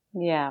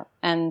 Yeah.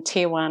 And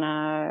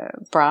Tijuana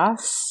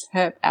Brass,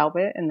 Herb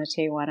Albert and the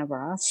Tijuana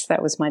Brass.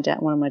 That was one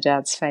of my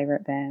dad's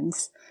favourite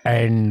bands.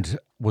 And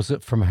was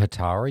it from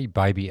Hatari,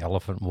 Baby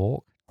Elephant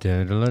Walk?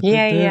 Yeah,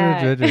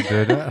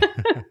 yeah.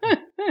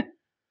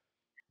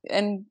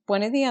 And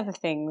one of the other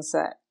things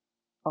that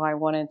I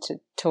wanted to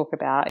talk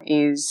about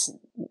is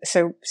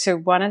so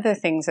one of the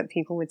things that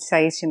people would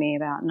say to me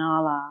about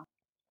Nala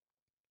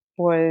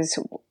was,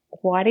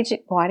 why did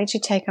you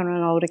take on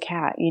an older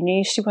cat? You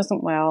knew she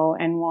wasn't well,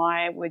 and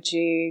why wouldn't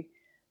you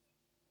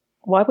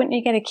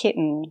get a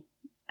kitten?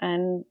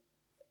 And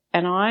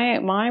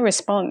my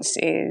response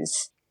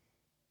is,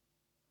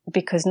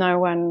 because no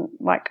one,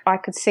 like, I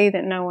could see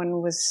that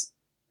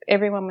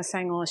everyone was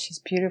saying, oh, she's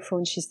beautiful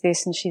and she's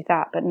this and she's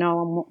that, but no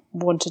one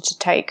wanted to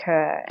take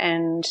her.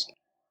 And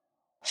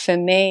for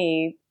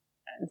me,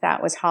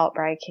 that was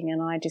heartbreaking,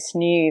 and I just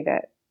knew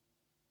that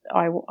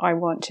I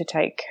want to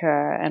take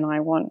her, and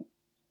I want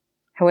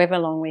however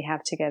long we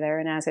have together.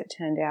 And as it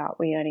turned out,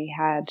 we only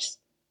had,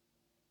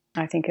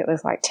 I think it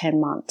was like 10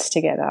 months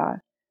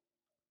together.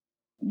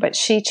 But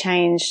she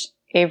changed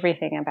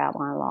everything about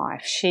my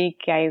life. She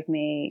gave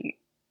me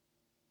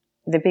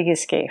the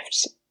biggest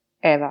gift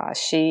ever.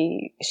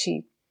 She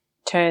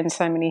turned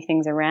so many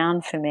things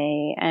around for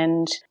me.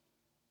 And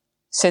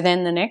so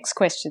then the next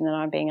question that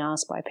I'm being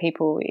asked by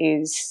people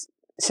is,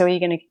 so are you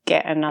going to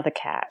get another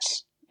cat?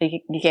 Are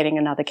you getting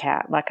another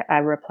cat, like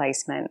a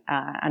replacement,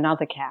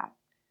 another cat?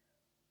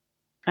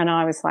 And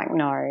I was like,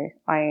 no,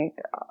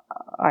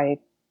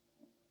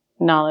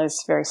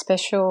 Nala's very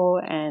special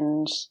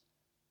and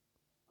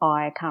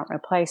I can't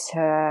replace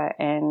her,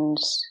 and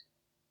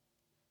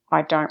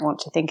I don't want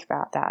to think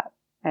about that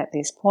at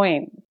this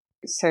point.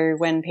 So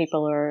when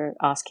people are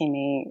asking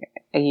me,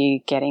 are you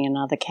getting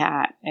another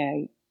cat?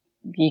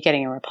 You're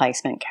getting a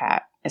replacement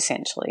cat,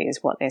 essentially, is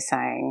what they're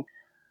saying.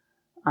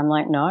 I'm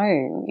like, no,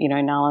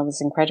 Nala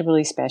was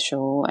incredibly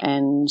special,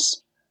 and,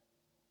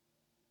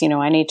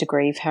 I need to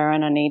grieve her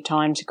and I need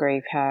time to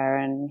grieve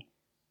her.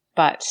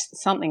 But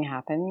something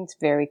happened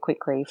very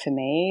quickly for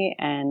me,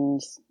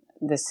 and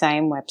the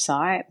same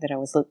website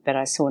that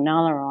I saw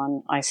Nala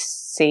on, I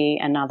see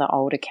another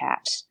older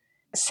cat.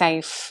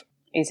 SAFE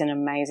is an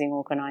amazing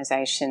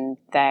organisation.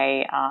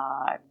 They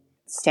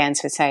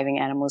stands for Saving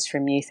Animals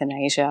from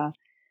Euthanasia.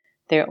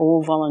 They're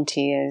all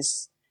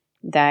volunteers.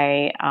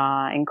 They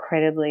are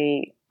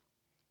incredibly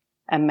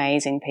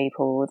amazing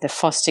people. The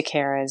foster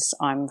carers,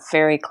 I'm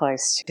very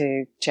close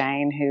to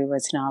Jane, who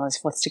was Nala's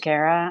foster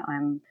carer.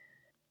 I'm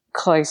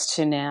close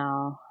to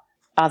now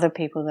other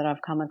people that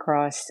I've come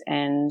across,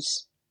 and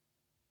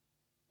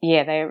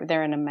yeah,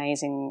 they're an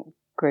amazing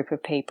group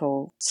of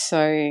people.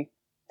 So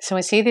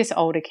I see this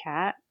older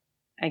cat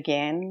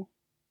again,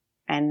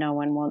 and no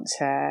one wants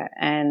her,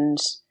 and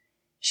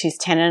she's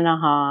 10 and a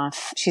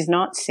half. She's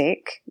not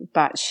sick,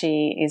 but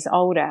she is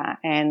older,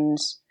 and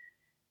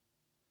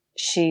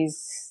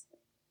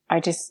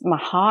my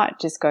heart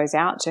just goes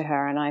out to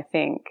her, and I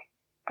think,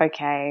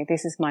 okay,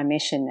 this is my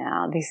mission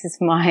now. This is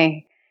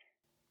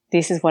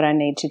what I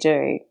need to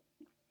do.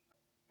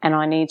 And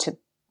I need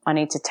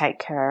to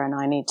take her, and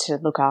I need to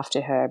look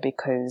after her,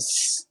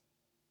 because,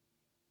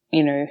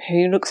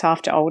 who looks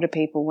after older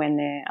people when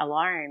they're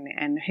alone,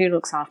 and who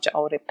looks after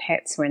older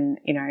pets when,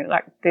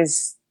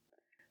 there's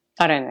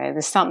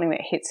something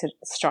that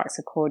strikes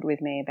a chord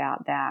with me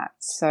about that.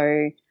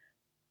 So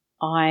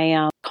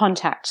I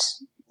contact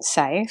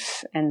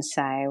SAFE and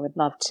say I would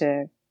love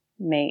to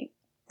meet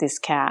this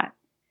cat,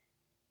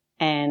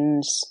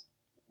 and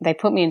they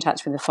put me in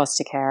touch with the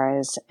foster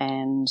carers,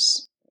 and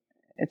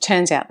it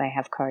turns out they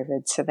have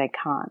COVID, so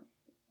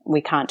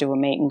we can't do a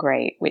meet and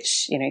greet,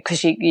 which,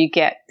 because you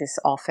get this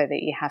offer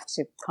that you have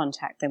to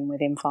contact them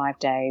within 5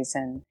 days,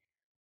 and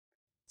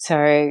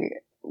so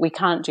we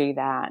can't do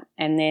that.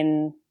 And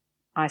then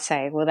I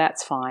say, well,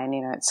 that's fine,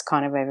 it's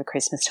kind of over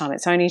Christmas time.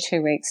 It's only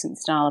 2 weeks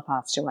since Nala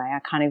passed away. I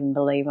can't even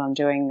believe I'm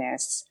doing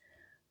this.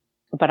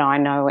 But I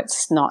know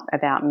it's not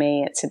about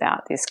me, it's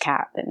about this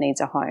cat that needs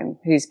a home,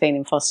 who's been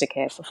in foster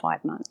care for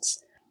 5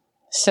 months.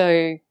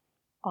 So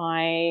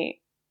I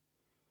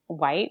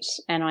wait,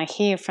 and I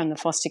hear from the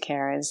foster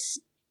carers,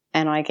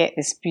 and I get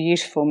this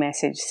beautiful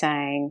message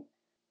saying,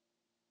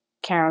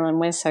 Carolyn,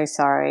 we're so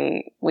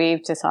sorry.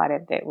 We've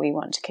decided that we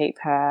want to keep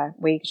her.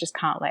 We just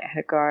can't let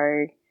her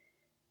go.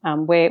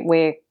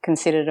 We're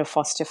considered a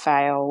foster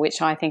fail,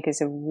 which I think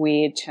is a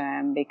weird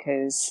term,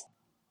 because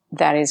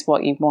that is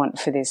what you want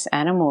for this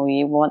animal.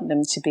 You want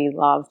them to be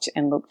loved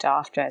and looked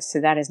after. So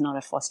that is not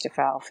a foster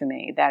fail for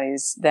me. That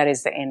is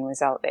the end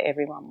result that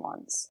everyone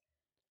wants.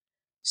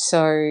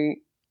 So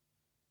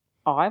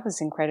I was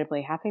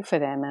incredibly happy for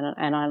them,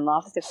 and I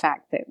love the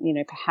fact that,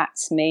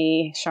 perhaps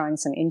me showing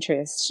some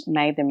interest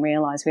made them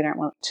realise we don't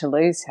want to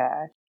lose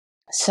her.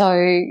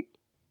 So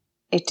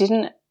it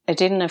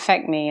didn't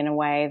affect me in a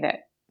way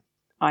that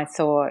I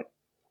thought,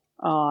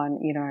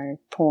 oh,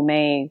 poor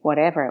me,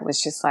 whatever. It was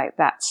just like,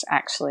 that's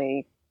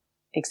actually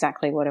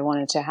exactly what I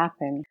wanted to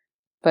happen.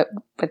 But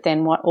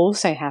then what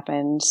also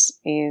happened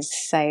is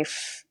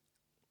SAFE,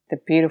 the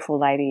beautiful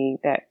lady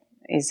that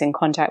is in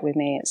contact with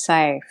me at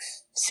Safe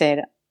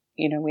said,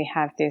 we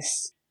have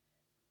this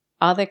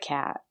other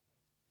cat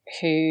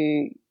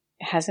who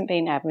hasn't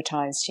been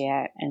advertised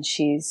yet, and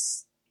she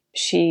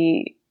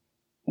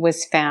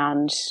was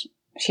found.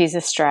 She's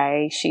a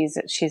stray.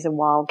 She's a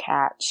wild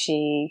cat.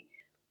 She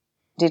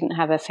didn't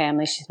have a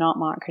family. She's not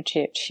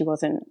microchipped. She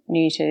wasn't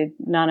neutered.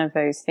 None of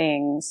those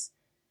things.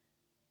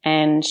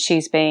 And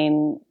she's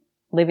been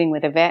living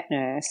with a vet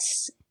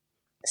nurse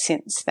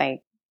since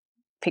they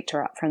picked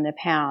her up from the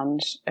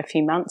pound a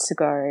few months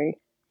ago.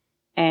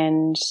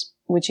 And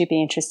would you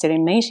be interested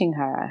in meeting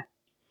her?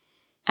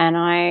 And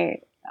I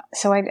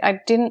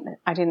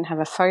didn't have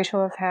a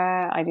photo of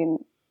her. I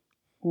didn't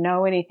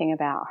know anything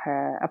about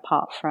her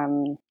apart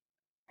from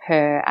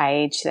her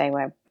age. They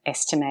were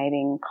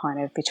estimating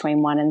kind of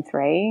between 1 and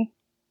 3.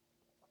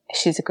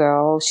 She's a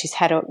girl. She's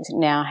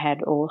now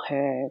had all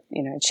her,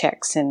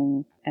 checks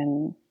and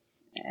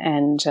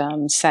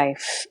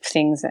safe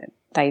things that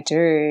they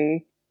do.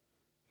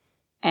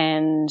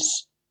 And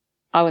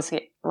I was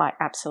like,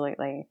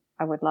 absolutely,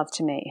 I would love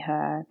to meet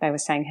her. They were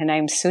saying her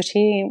name's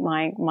Sooty.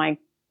 My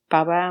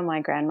Baba,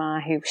 my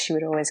grandma, she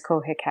would always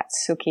call her cat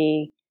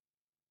Suki.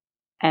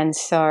 And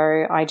so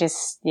I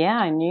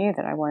knew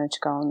that I wanted to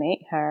go and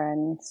meet her.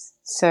 And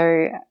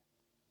so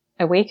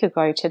a week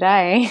ago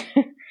today,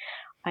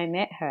 I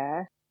met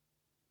her.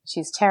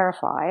 She's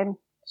terrified.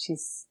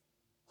 She's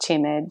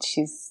timid.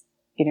 She's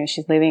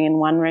living in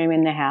one room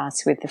in the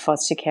house with the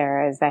foster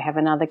carers. They have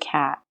another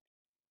cat.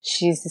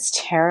 She's this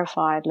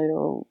terrified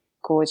little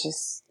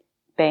gorgeous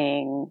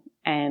being,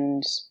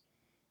 and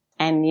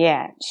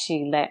yet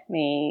she let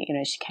me,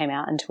 she came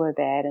out into her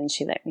bed and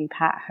she let me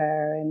pat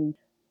her, and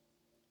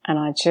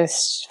I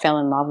just fell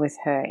in love with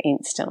her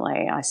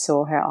instantly. I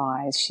saw her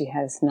eyes. She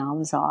has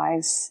Nala's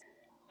eyes,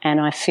 and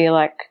I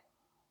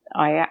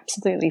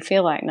absolutely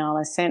feel like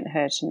Nala sent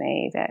her to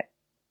me, that,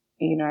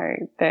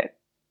 that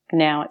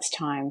now it's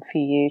time for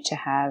you to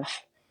have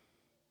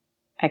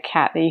a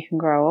cat that you can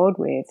grow old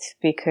with,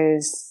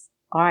 because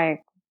I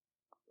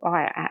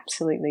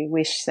absolutely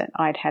wish that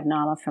I'd had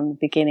Nala from the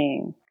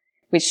beginning,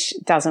 which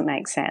doesn't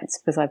make sense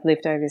because I've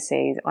lived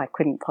overseas. I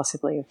couldn't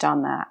possibly have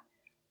done that.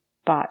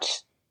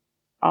 But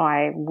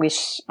I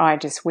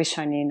just wish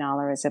I knew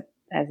Nala as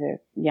a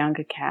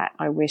younger cat.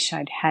 I wish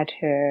I'd had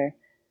her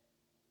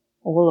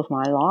all of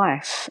my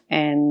life,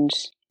 and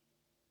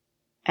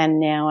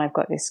now I've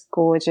got this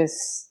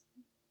gorgeous,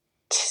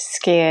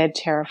 scared,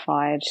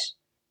 terrified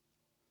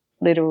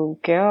little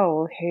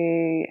girl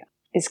who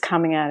is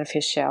coming out of her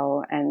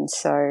shell. And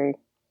so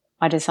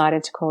I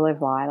decided to call her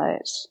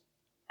Violet,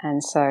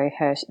 and so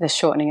the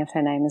shortening of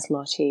her name is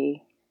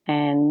Lottie.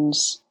 And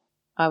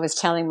I was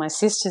telling my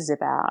sisters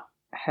about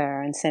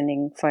her and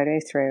sending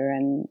photos through,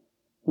 and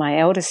my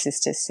elder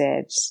sister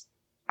said,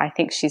 I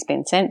think she's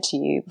been sent to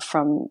you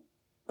from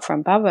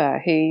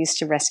Bubba, who used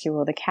to rescue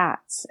all the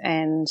cats.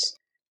 And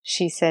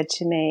she said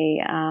to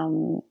me,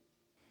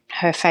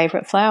 her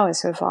favourite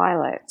flowers were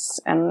violets,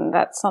 and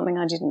that's something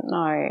I didn't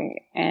know.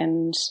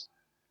 And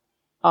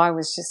I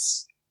was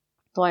just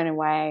blown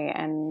away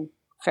and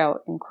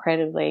felt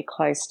incredibly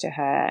close to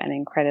her and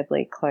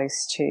incredibly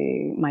close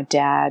to my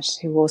dad,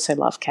 who also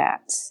loved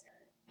cats,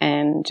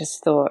 and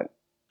just thought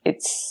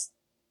it's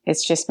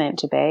just meant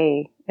to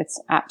be.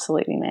 It's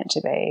absolutely meant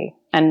to be.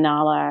 And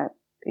Nala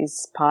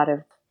is part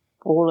of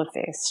all of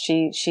this.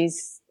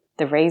 She's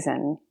the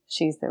reason.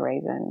 She's the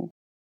reason.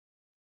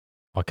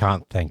 I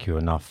can't thank you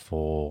enough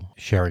for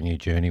sharing your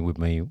journey with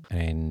me,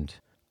 and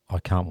I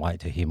can't wait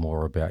to hear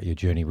more about your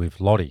journey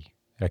with Lottie,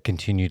 a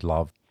continued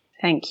love.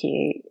 Thank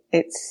you.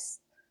 It's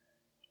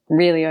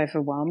really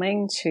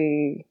overwhelming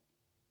to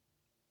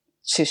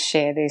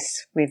share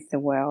this with the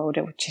world,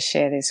 or to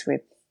share this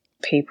with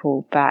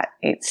people, but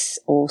it's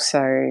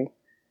also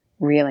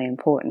really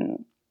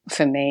important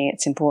for me.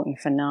 It's important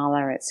for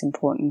Nala. It's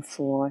important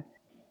for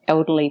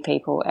elderly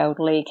people,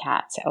 elderly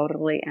cats,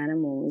 elderly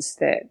animals,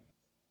 that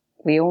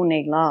we all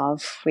need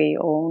love. We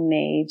all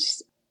need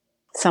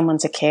someone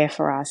to care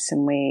for us.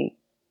 And we,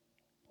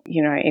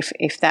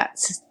 if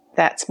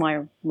that's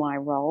my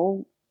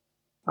role,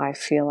 I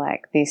feel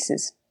like this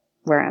is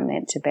where I'm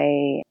meant to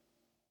be.